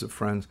episodes of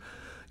Friends.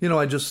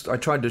 I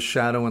tried to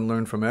shadow and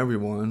learn from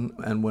everyone.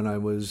 And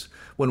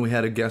when we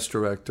had a guest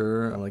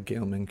director, like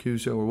Gail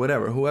Mancuso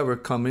or whoever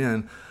come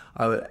in,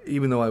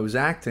 even though I was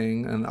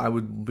acting, and I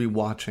would be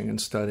watching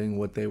and studying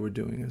what they were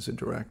doing as a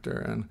director.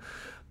 And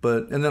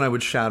then I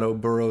would shadow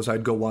Burroughs.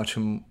 I'd go watch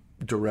him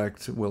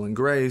direct Will and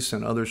Grace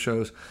and other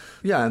shows.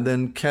 Yeah, and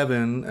then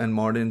Kevin and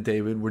Martin and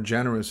David were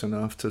generous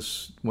enough to,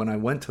 when I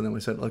went to them, I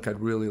said, look, I'd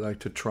really like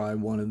to try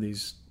one of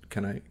these.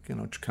 Can I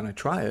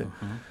try it?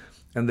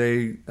 And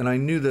I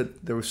knew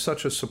that there was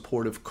such a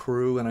supportive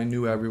crew, and I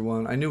knew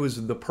everyone. I knew it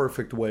was the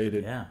perfect way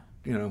to,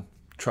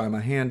 try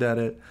my hand at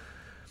it.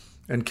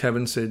 And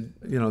Kevin said,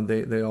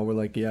 they all were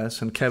like,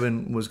 yes. And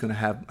Kevin was going to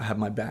have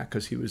my back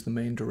because he was the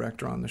main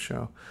director on the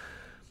show.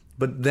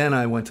 But then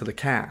I went to the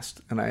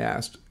cast and I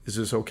asked, is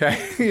this okay?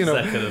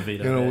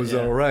 Was it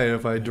all right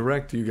if I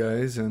direct you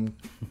guys? And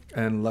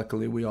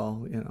luckily we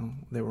all,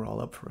 they were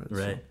all up for it.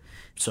 Right.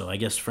 So I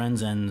guess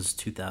Friends ends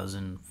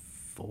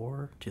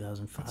 2004,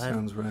 2005. That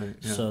sounds right.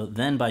 Yeah. So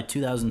then by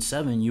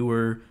 2007, you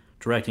were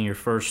directing your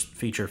first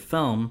feature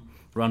film,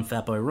 Run,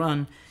 Fat Boy,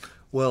 Run.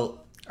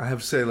 Well, I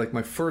have to say, like,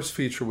 my first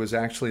feature was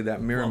actually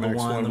that Miramax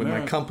one with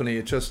my company.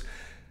 It just,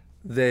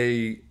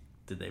 they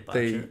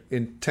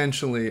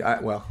intentionally,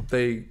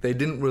 they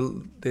didn't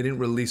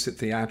release it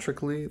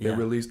theatrically.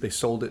 They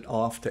sold it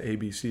off to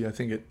ABC. I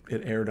think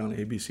it aired on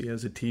ABC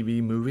as a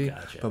TV movie.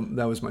 Gotcha. But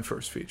that was my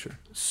first feature.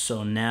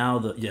 So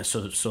now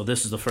so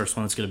this is the first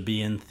one that's going to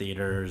be in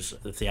theaters,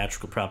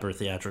 the proper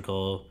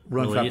theatrical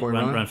Run, Fat Boy,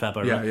 Run. Run, Fat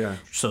Boy, Run. Yeah.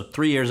 So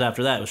 3 years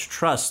after that, it was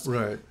Trust.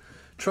 Right.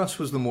 Trust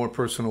was the more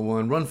personal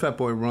one. Run, Fat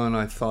Boy, Run,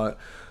 I thought,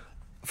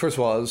 first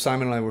of all,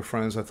 Simon and I were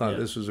friends. I thought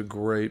this was a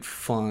great,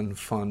 fun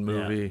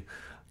movie. Yeah.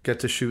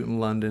 Get to shoot in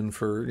London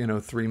for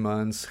 3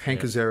 months.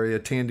 Hank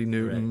Azaria, Tandy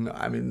Newton. Right.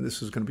 I mean,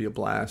 this was going to be a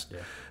blast.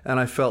 Yeah. And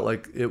I felt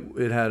like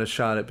it had a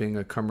shot at being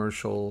a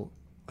commercial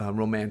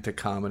romantic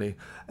comedy,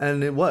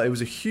 and it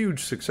was a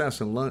huge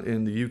success in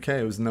the UK.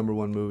 It was the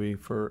 #1 movie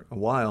for a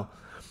while,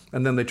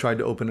 and then they tried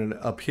to open it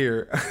up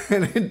here,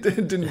 and it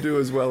didn't do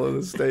as well in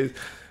the States.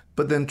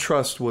 But then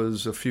Trust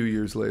was a few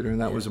years later, and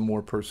that was a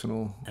more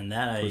personal. And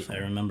that I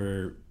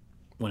remember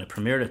when it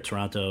premiered at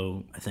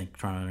Toronto, I think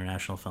Toronto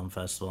International Film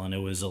Festival, and it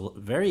was a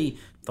very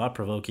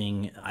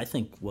thought-provoking, I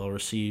think,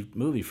 well-received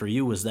movie. For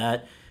you, was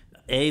that,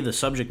 A, the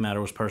subject matter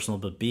was personal,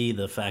 but B,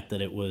 the fact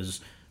that it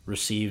was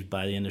received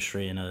by the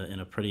industry in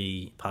a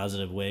pretty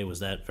positive way. Was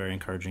that very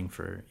encouraging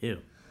for you?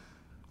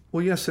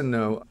 Well, yes and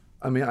no.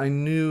 I mean, I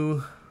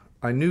knew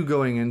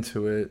going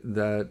into it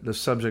that the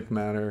subject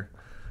matter,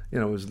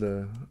 was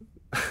the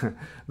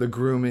the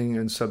grooming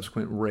and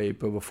subsequent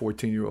rape of a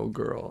 14-year-old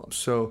girl.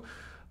 So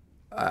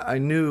I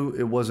knew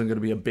it wasn't going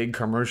to be a big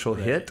commercial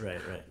hit. Right.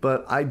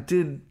 But I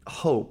did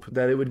hope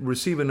that it would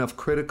receive enough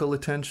critical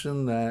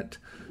attention that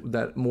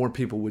more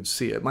people would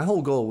see it. My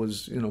whole goal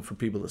was, for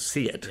people to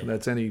see it. Yeah.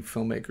 That's any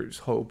filmmaker's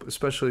hope,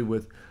 especially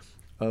with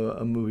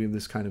a movie of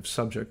this kind of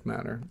subject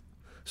matter.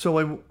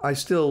 So I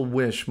still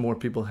wish more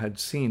people had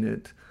seen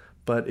it,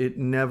 but it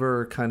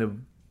never kind of,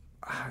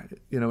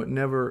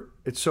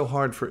 it's so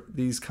hard for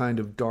these kind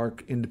of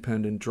dark,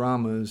 independent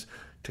dramas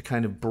to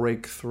kind of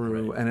break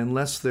through. Right. And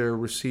unless they're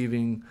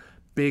receiving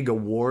big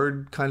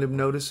award kind of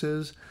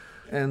notices,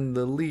 and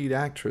the lead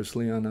actress,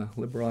 Liana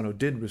Liberato,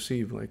 did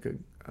receive like a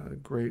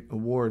great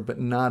award, but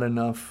not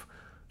enough.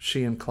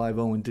 She and Clive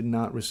Owen did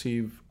not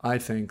receive, I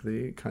think,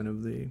 the kind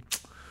of the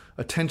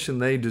attention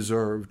they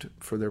deserved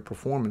for their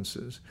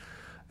performances.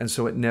 And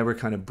so it never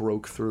kind of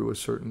broke through a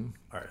certain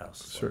art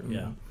house,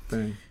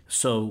 thing.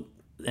 So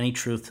any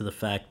truth to the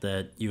fact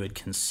that you had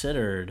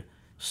considered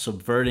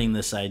subverting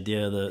this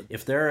idea that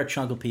if there are a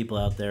chunk of people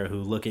out there who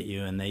look at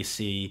you and they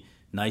see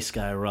nice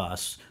guy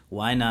Ross,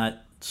 why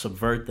not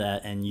subvert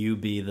that and you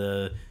be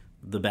the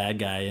bad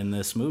guy in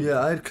this movie?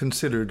 Yeah, I'd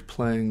considered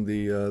playing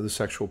the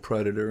sexual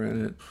predator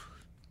in it,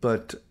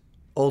 but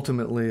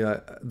ultimately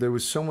there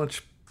was so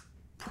much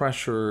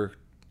pressure.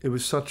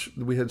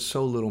 We had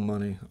so little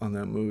money on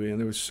that movie, and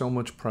there was so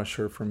much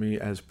pressure for me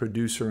as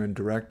producer and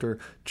director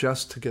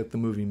just to get the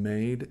movie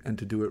made and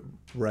to do it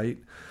right,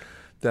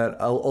 that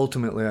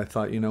ultimately I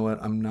thought, you know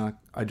what,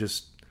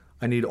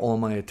 I need all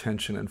my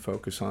attention and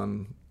focus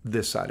on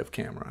this side of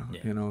camera,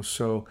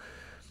 so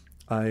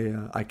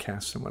I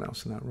cast someone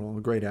else in that role,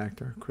 a great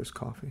actor, Chris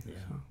Coffey. Yeah.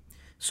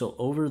 So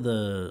over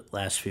the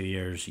last few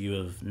years, you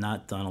have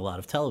not done a lot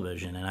of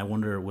television, and I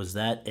wonder, was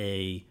that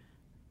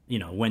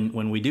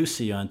when we do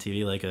see you on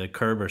TV, like a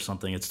Curb or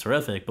something, it's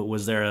terrific, but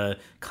was there a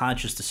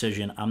conscious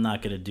decision, I'm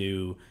not going to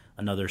do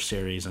another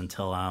series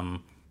until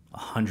I'm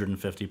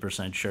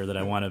 150% sure that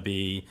I want to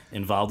be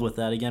involved with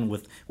that again,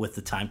 with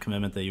the time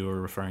commitment that you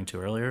were referring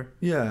to earlier?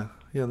 Yeah,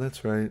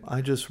 that's right.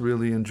 I just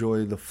really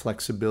enjoy the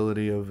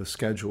flexibility of a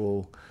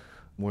schedule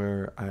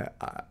where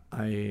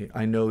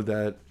I know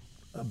that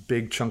a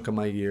big chunk of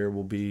my year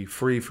will be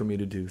free for me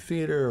to do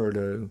theater or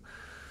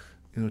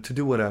to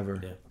do whatever.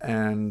 Yeah.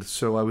 And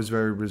so I was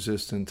very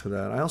resistant to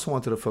that. I also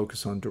wanted to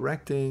focus on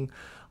directing.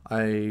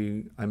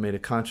 I made a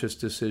conscious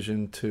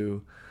decision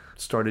to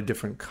start a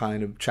different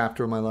kind of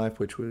chapter of my life,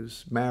 which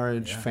was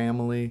marriage,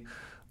 family.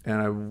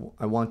 And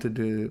I wanted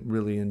to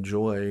really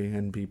enjoy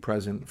and be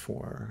present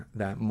for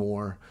that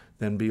more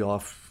than be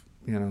off,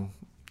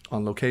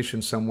 on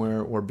location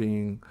somewhere or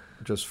being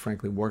just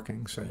frankly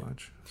working so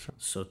much.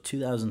 So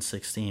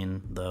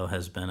 2016, though,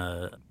 has been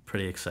a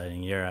pretty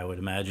exciting year, I would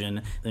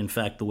imagine. In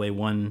fact, the way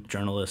one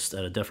journalist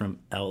at a different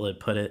outlet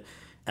put it,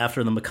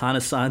 after the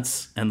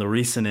McConaissance and the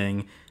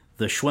Reasoning,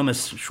 the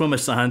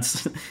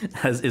Schwimmaissance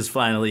is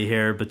finally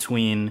here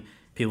between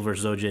People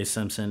vs. O.J.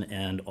 Simpson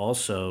and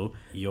also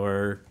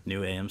your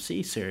new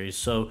AMC series.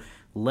 So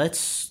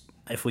let's,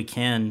 if we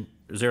can,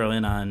 zero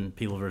in on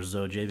People vs.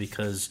 O.J.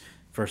 because,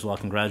 first of all,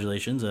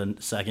 congratulations.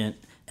 And second,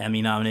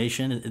 Emmy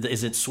nomination.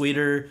 Is it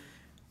sweeter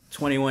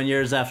 21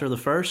 years after the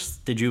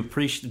first? Did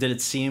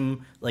it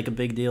seem like a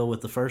big deal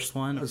with the first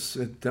one?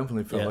 It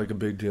definitely felt like a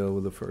big deal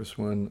with the first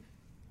one.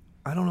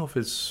 I don't know if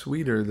it's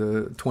sweeter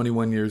the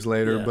 21 years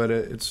later, but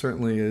it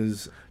certainly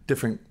is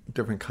different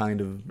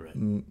kind of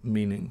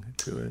meaning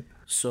to it.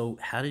 So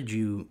how did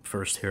you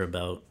first hear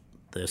about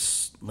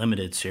this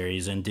limited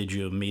series, and did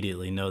you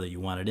immediately know that you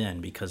wanted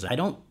in? Because I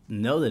don't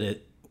know that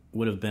it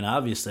would have been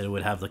obvious that it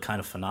would have the kind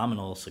of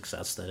phenomenal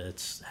success that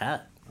it's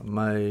had.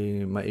 My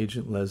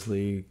agent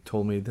Leslie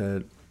told me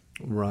that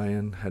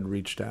Ryan had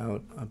reached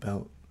out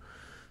about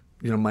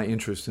my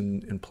interest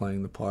in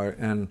playing the part,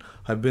 and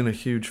I've been a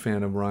huge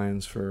fan of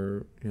Ryan's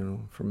for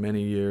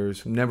many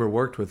years. Never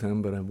worked with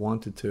him, but I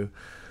wanted to.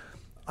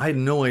 I had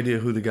no idea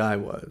who the guy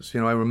was.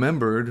 I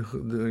remembered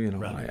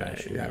Robert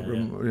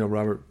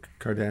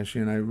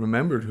Kardashian. I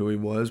remembered who he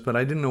was, but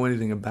I didn't know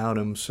anything about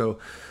him. So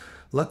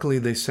luckily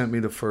they sent me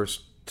the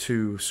first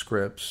 2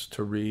 scripts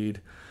to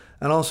read.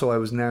 And also I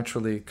was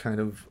naturally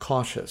kind of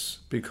cautious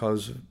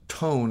because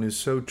tone is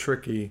so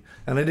tricky,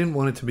 and I didn't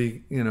want it to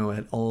be,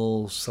 at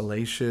all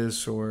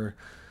salacious or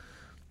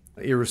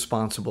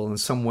irresponsible in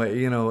some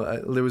way.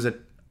 There was a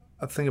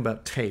thing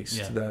about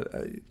taste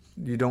that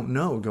you don't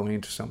know going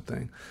into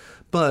something.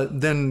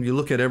 But then you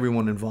look at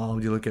everyone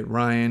involved. You look at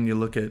Ryan, you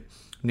look at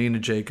Nina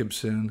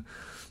Jacobson,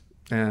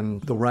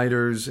 and the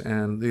writers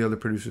and the other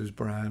producers,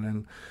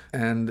 Brad,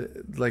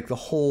 and like the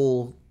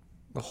whole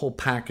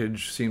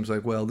package seems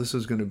like, well, this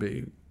is going to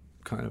be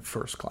kind of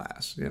first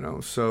class,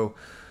 So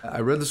I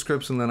read the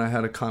scripts, and then I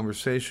had a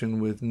conversation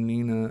with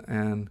Nina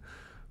and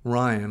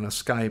Ryan, a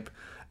Skype,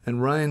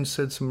 and Ryan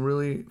said some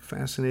really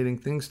fascinating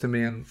things to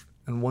me, and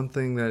And one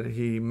thing that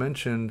he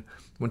mentioned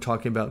when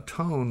talking about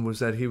tone was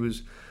that he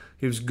was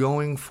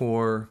going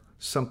for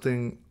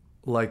something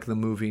like the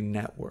movie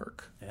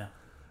Network. Yeah.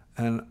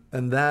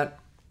 And that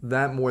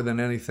more than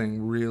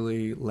anything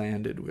really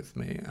landed with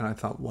me. And I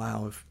thought,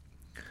 wow,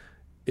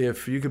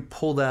 if you could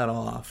pull that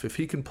off, if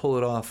he can pull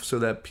it off so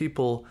that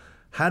people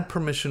had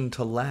permission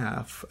to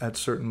laugh at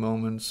certain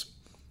moments,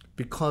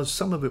 because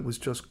some of it was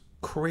just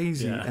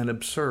crazy and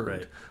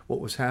absurd, what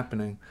was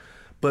happening,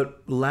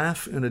 but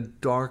laugh in a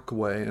dark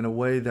way, in a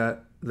way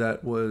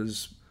that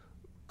was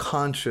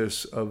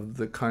conscious of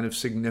the kind of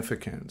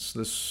significance,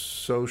 the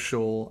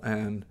social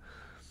and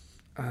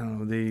I don't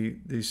know,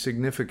 the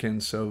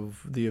significance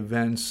of the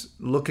events,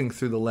 looking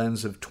through the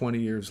lens of 20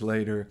 years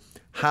later.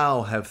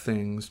 How have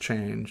things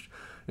changed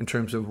in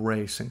terms of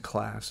race and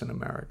class in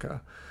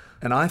America?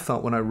 And I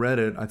thought, when I read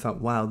it, I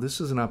thought, wow,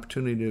 this is an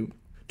opportunity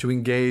to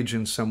engage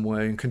in some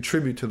way and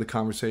contribute to the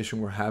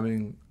conversation we're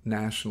having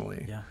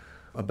nationally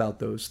about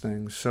those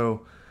things.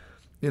 So,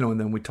 and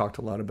then we talked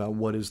a lot about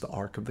what is the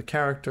arc of the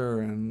character,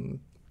 and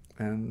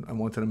I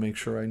wanted to make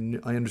sure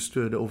I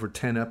understood over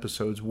 10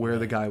 episodes where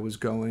the guy was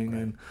going,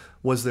 and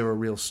was there a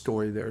real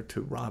story there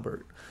to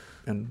Robert?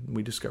 And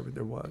we discovered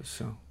there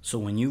was. So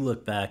when you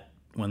look back,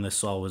 when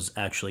this all was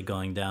actually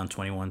going down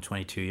 21,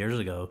 22 years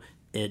ago,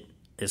 it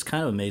is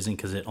kind of amazing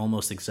because it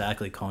almost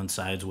exactly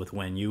coincides with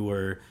when you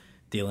were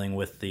dealing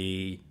with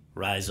the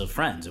rise of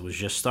Friends. It was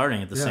just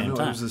starting at the same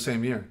time. It was the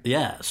same year.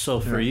 Yeah. So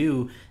for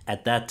you,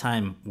 at that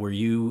time, were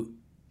you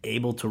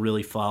able to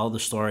really follow the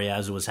story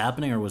as it was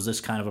happening, or was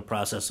this kind of a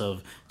process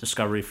of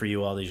discovery for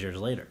you all these years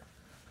later?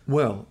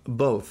 Well,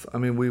 both. I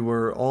mean, we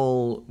were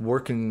all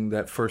working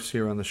that first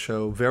year on the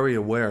show, very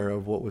aware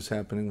of what was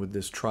happening with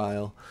this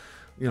trial.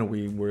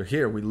 We were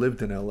here, we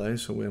lived in LA,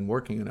 so I'm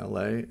working in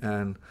LA,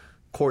 and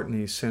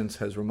Courtney since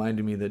has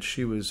reminded me that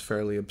she was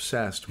fairly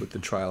obsessed with the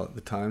trial at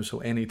the time. So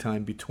any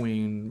time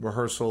between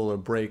rehearsal or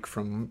break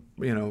from,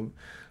 the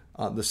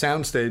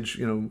soundstage,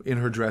 in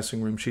her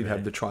dressing room, she'd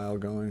have the trial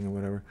going or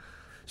whatever.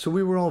 So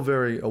we were all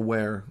very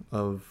aware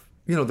of,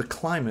 the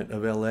climate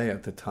of LA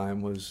at the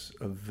time was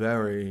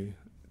very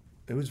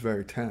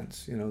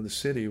tense. The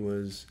city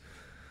was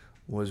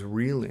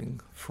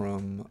reeling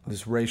from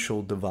this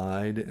racial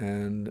divide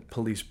and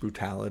police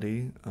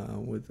brutality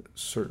with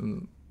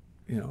certain,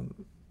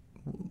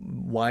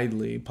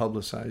 widely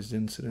publicized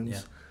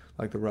incidents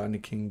like the Rodney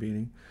King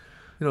beating.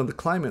 The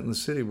climate in the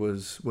city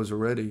was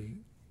already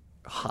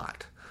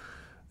hot,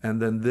 and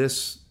then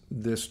this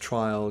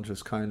trial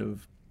just kind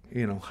of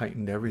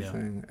heightened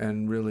everything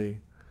and really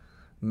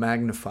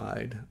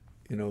magnified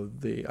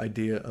the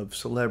idea of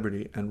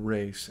celebrity and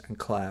race and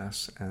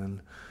class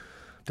and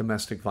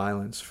domestic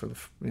violence for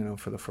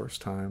the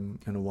first time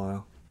in a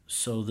while.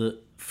 So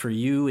for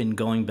you, in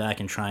going back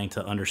and trying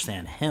to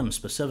understand him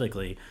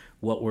specifically,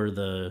 what were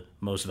the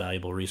most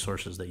valuable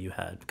resources that you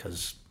had?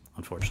 Because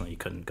unfortunately you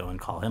couldn't go and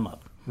call him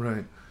up.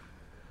 Right.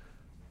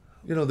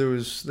 There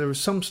was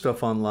some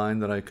stuff online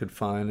that I could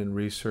find and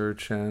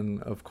research,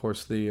 and of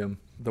course the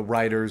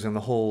writers and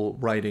the whole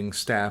writing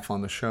staff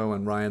on the show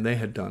and Ryan, they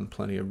had done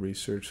plenty of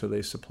research, so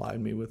they supplied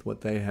me with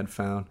what they had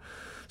found.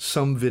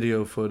 Some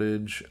video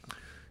footage,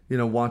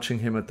 watching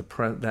him at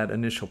that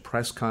initial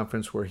press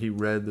conference where he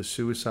read the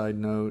suicide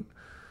note,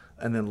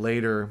 and then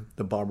later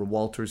the Barbara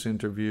Walters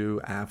interview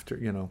after,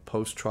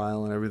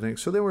 post-trial and everything.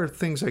 So there were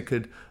things I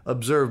could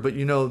observe, but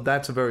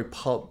that's a very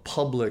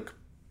public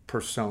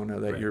persona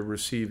that you're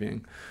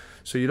receiving.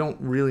 So you don't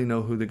really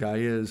know who the guy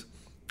is.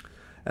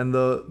 And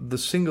the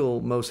single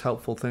most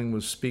helpful thing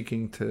was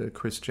speaking to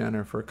Kris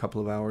Jenner for a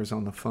couple of hours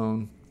on the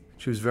phone.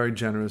 She was very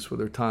generous with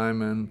her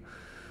time and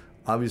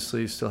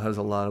obviously still has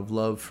a lot of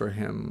love for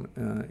him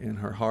in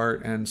her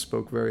heart, and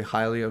spoke very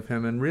highly of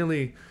him, and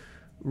really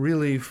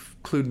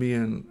clued me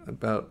in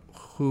about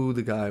who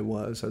the guy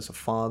was as a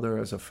father,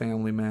 as a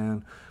family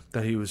man,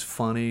 that he was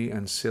funny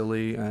and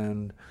silly,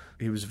 and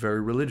he was a very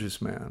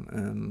religious man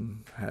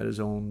and had his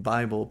own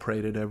Bible,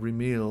 prayed at every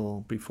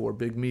meal before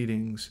big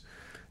meetings.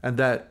 And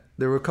that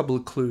there were a couple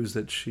of clues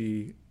that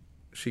she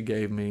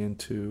gave me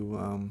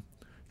into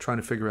trying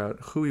to figure out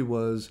who he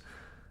was,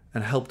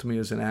 and helped me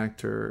as an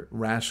actor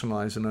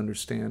rationalize and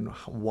understand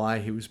why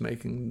he was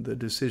making the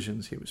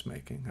decisions he was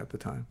making at the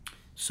time.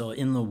 So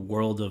in the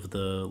world of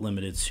the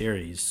limited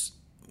series,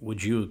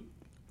 would you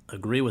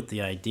agree with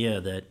the idea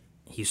that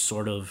he's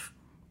sort of,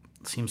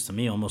 seems to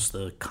me, almost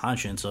the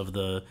conscience of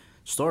the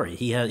story?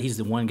 He's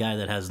the one guy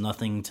that has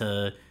nothing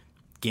to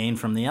gain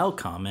from the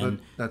outcome.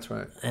 And that's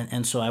right.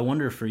 And so I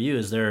wonder for you,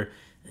 is there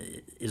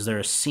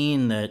a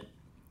scene that,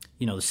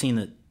 the scene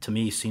that to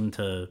me seemed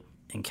to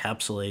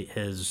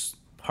encapsulate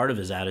part of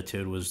his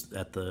attitude was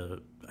at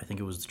I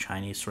think it was the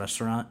Chinese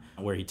restaurant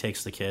where he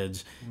takes the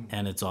kids,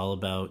 and it's all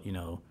about,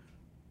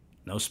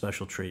 no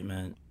special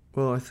treatment.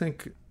 Well, I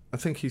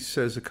think he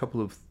says a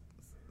couple of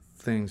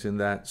things in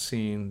that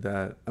scene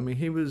that,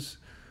 he was,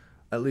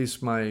 at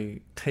least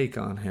my take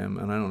on him,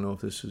 and I don't know if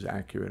this is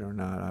accurate or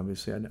not,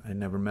 obviously I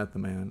never met the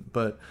man,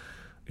 but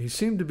he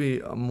seemed to be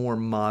a more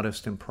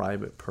modest and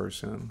private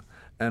person.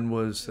 and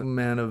was a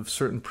man of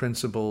certain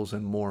principles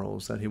and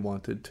morals that he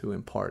wanted to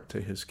impart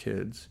to his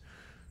kids.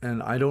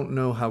 And I don't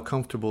know how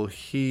comfortable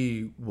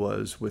he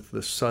was with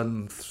the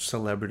sudden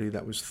celebrity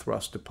that was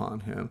thrust upon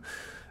him.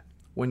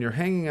 When you're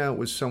hanging out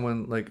with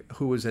someone like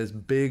who was as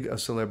big a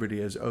celebrity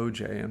as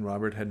O.J., and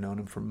Robert had known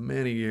him for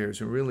many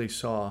years and really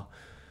saw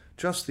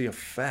just the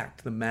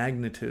effect, the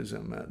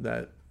magnetism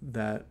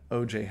that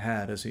O.J.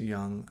 had as a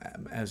young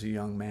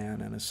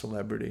man and a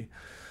celebrity,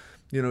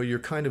 you're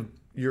kind of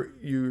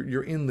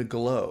you're in the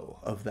glow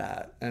of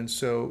that. And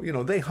so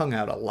they hung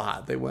out a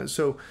lot. They went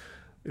so.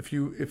 If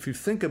you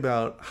think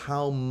about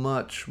how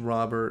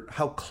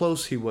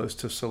close he was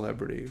to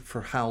celebrity for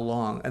how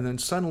long, and then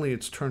suddenly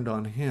it's turned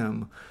on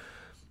him,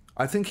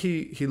 I think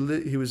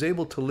he was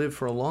able to live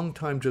for a long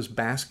time just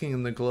basking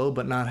in the glow,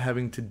 but not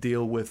having to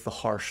deal with the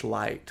harsh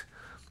light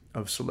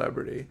of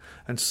celebrity.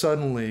 And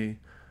suddenly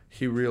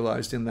he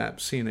realized in that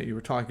scene that you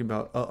were talking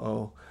about,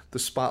 the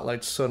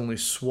spotlight suddenly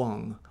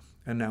swung,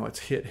 and now it's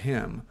hit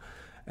him.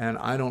 And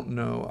I don't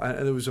know.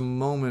 There was a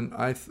moment,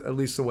 at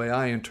least the way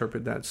I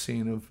interpret that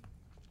scene, of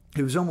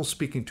he was almost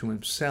speaking to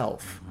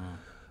himself. Mm-hmm.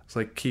 It's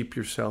like, keep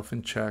yourself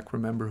in check.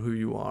 Remember who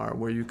you are,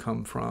 where you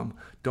come from.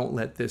 Don't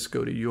let this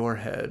go to your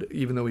head.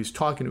 Even though he's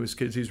talking to his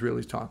kids, he's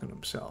really talking to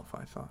himself,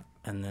 I thought.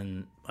 And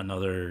then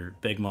another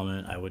big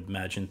moment I would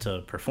imagine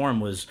to perform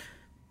was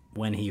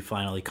when he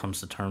finally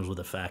comes to terms with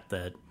the fact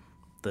that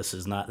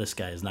this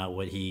guy is not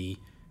what he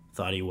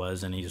thought he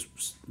was, and he's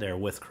there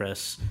with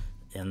Chris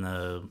in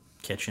the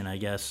kitchen, I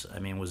guess. I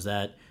mean,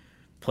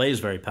 plays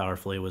very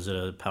powerfully. Was it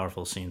a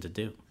powerful scene to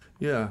do?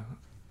 Yeah,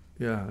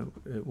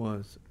 it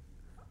was.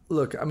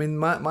 Look, I mean,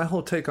 my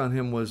whole take on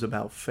him was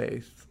about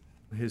faith.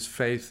 His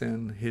faith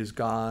in his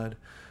God,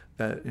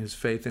 his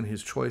faith in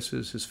his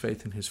choices, his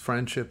faith in his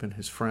friendship and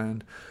his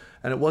friend.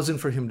 And it wasn't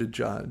for him to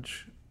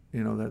judge,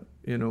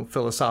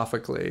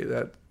 philosophically,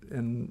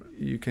 and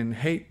you can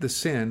hate the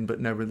sin, but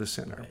never the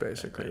sinner,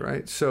 basically,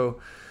 right? So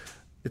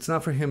it's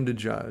not for him to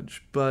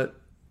judge. But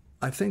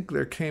I think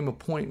there came a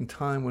point in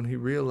time when he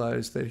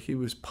realized that he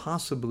was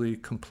possibly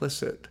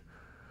complicit.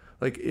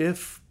 Like,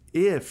 if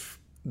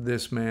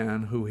this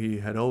man, who he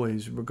had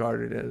always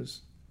regarded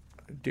as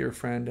a dear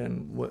friend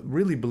and what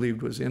really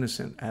believed was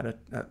innocent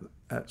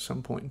at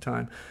some point in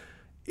time,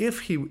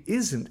 if he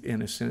isn't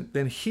innocent,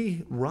 then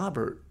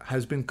Robert,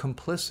 has been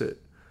complicit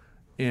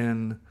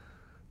in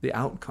the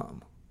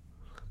outcome.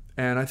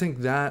 And I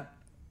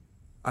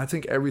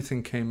think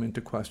everything came into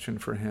question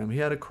for him. He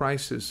had a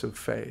crisis of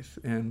faith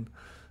in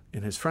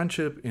his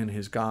friendship, in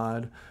his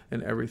God,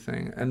 and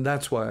everything. And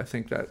that's why I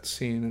think that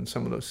scene and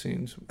some of those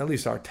scenes, at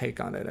least our take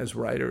on it as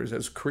writers,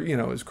 as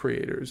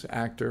creators,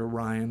 actor,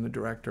 Ryan, the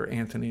director,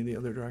 Anthony, the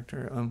other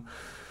director,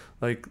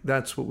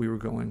 that's what we were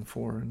going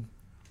for and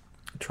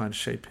trying to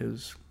shape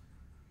his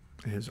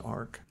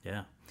arc.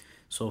 Yeah.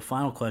 So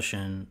final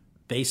question,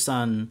 based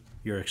on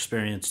your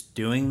experience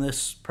doing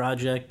this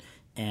project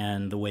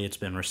and the way it's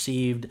been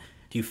received,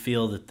 do you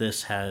feel that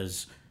this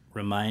has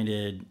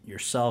reminded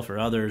yourself or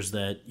others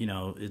that,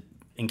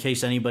 in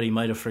case anybody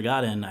might have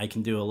forgotten, I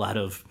can do a lot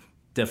of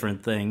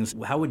different things?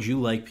 How would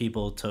you like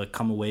people to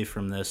come away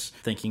from this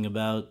thinking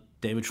about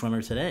David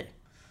Schwimmer today?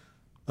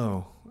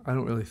 Oh, I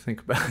don't really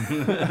think about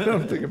I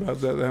don't think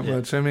about that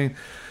much. I mean,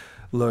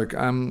 look,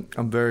 I'm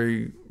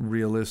very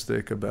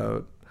realistic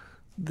about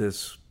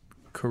this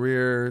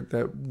career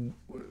that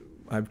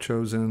I've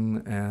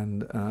chosen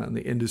and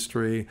the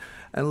industry.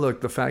 And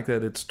look, the fact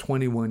that it's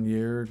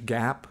 21-year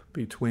gap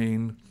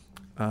between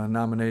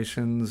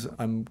nominations,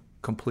 I'm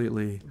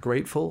completely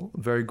grateful,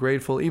 very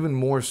grateful, even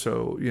more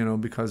so,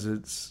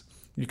 because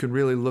you can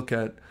really look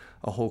at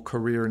a whole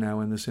career now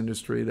in this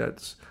industry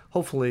that's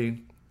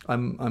hopefully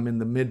I'm in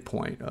the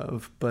midpoint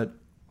of. But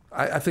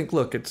I think,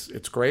 look,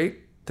 it's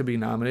great to be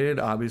nominated.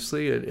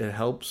 Obviously, it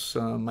helps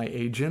my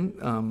agent.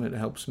 It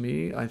helps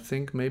me, I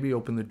think, maybe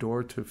open the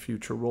door to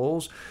future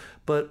roles.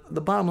 But the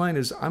bottom line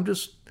is I'm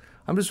just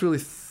really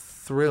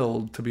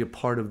thrilled to be a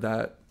part of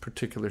that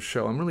particular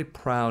show. I'm really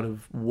proud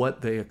of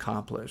what they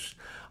accomplished.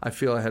 I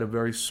feel I had a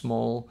very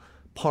small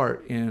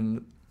part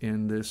in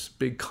this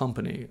big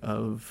company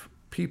of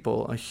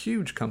people, a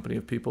huge company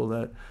of people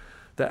that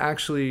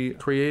actually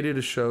created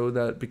a show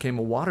that became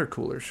a water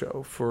cooler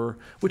show,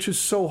 which is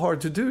so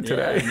hard to do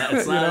today. Yeah,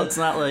 it's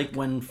not like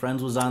when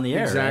Friends was on the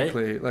air,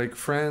 exactly, right? Like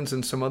Friends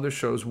and some other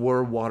shows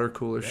were water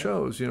cooler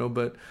shows,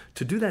 but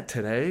to do that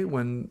today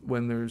when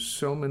there's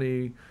so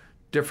many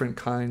different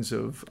kinds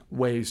of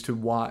ways to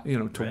watch,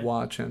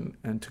 watch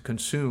and to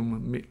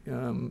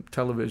consume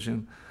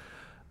television,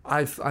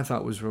 I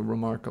thought was a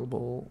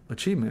remarkable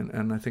achievement,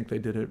 and I think they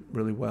did it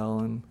really well,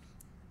 and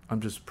I'm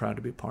just proud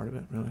to be a part of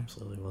it, really.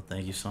 Absolutely. Well,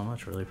 thank you so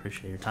much. Really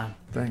appreciate your time.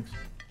 Thanks.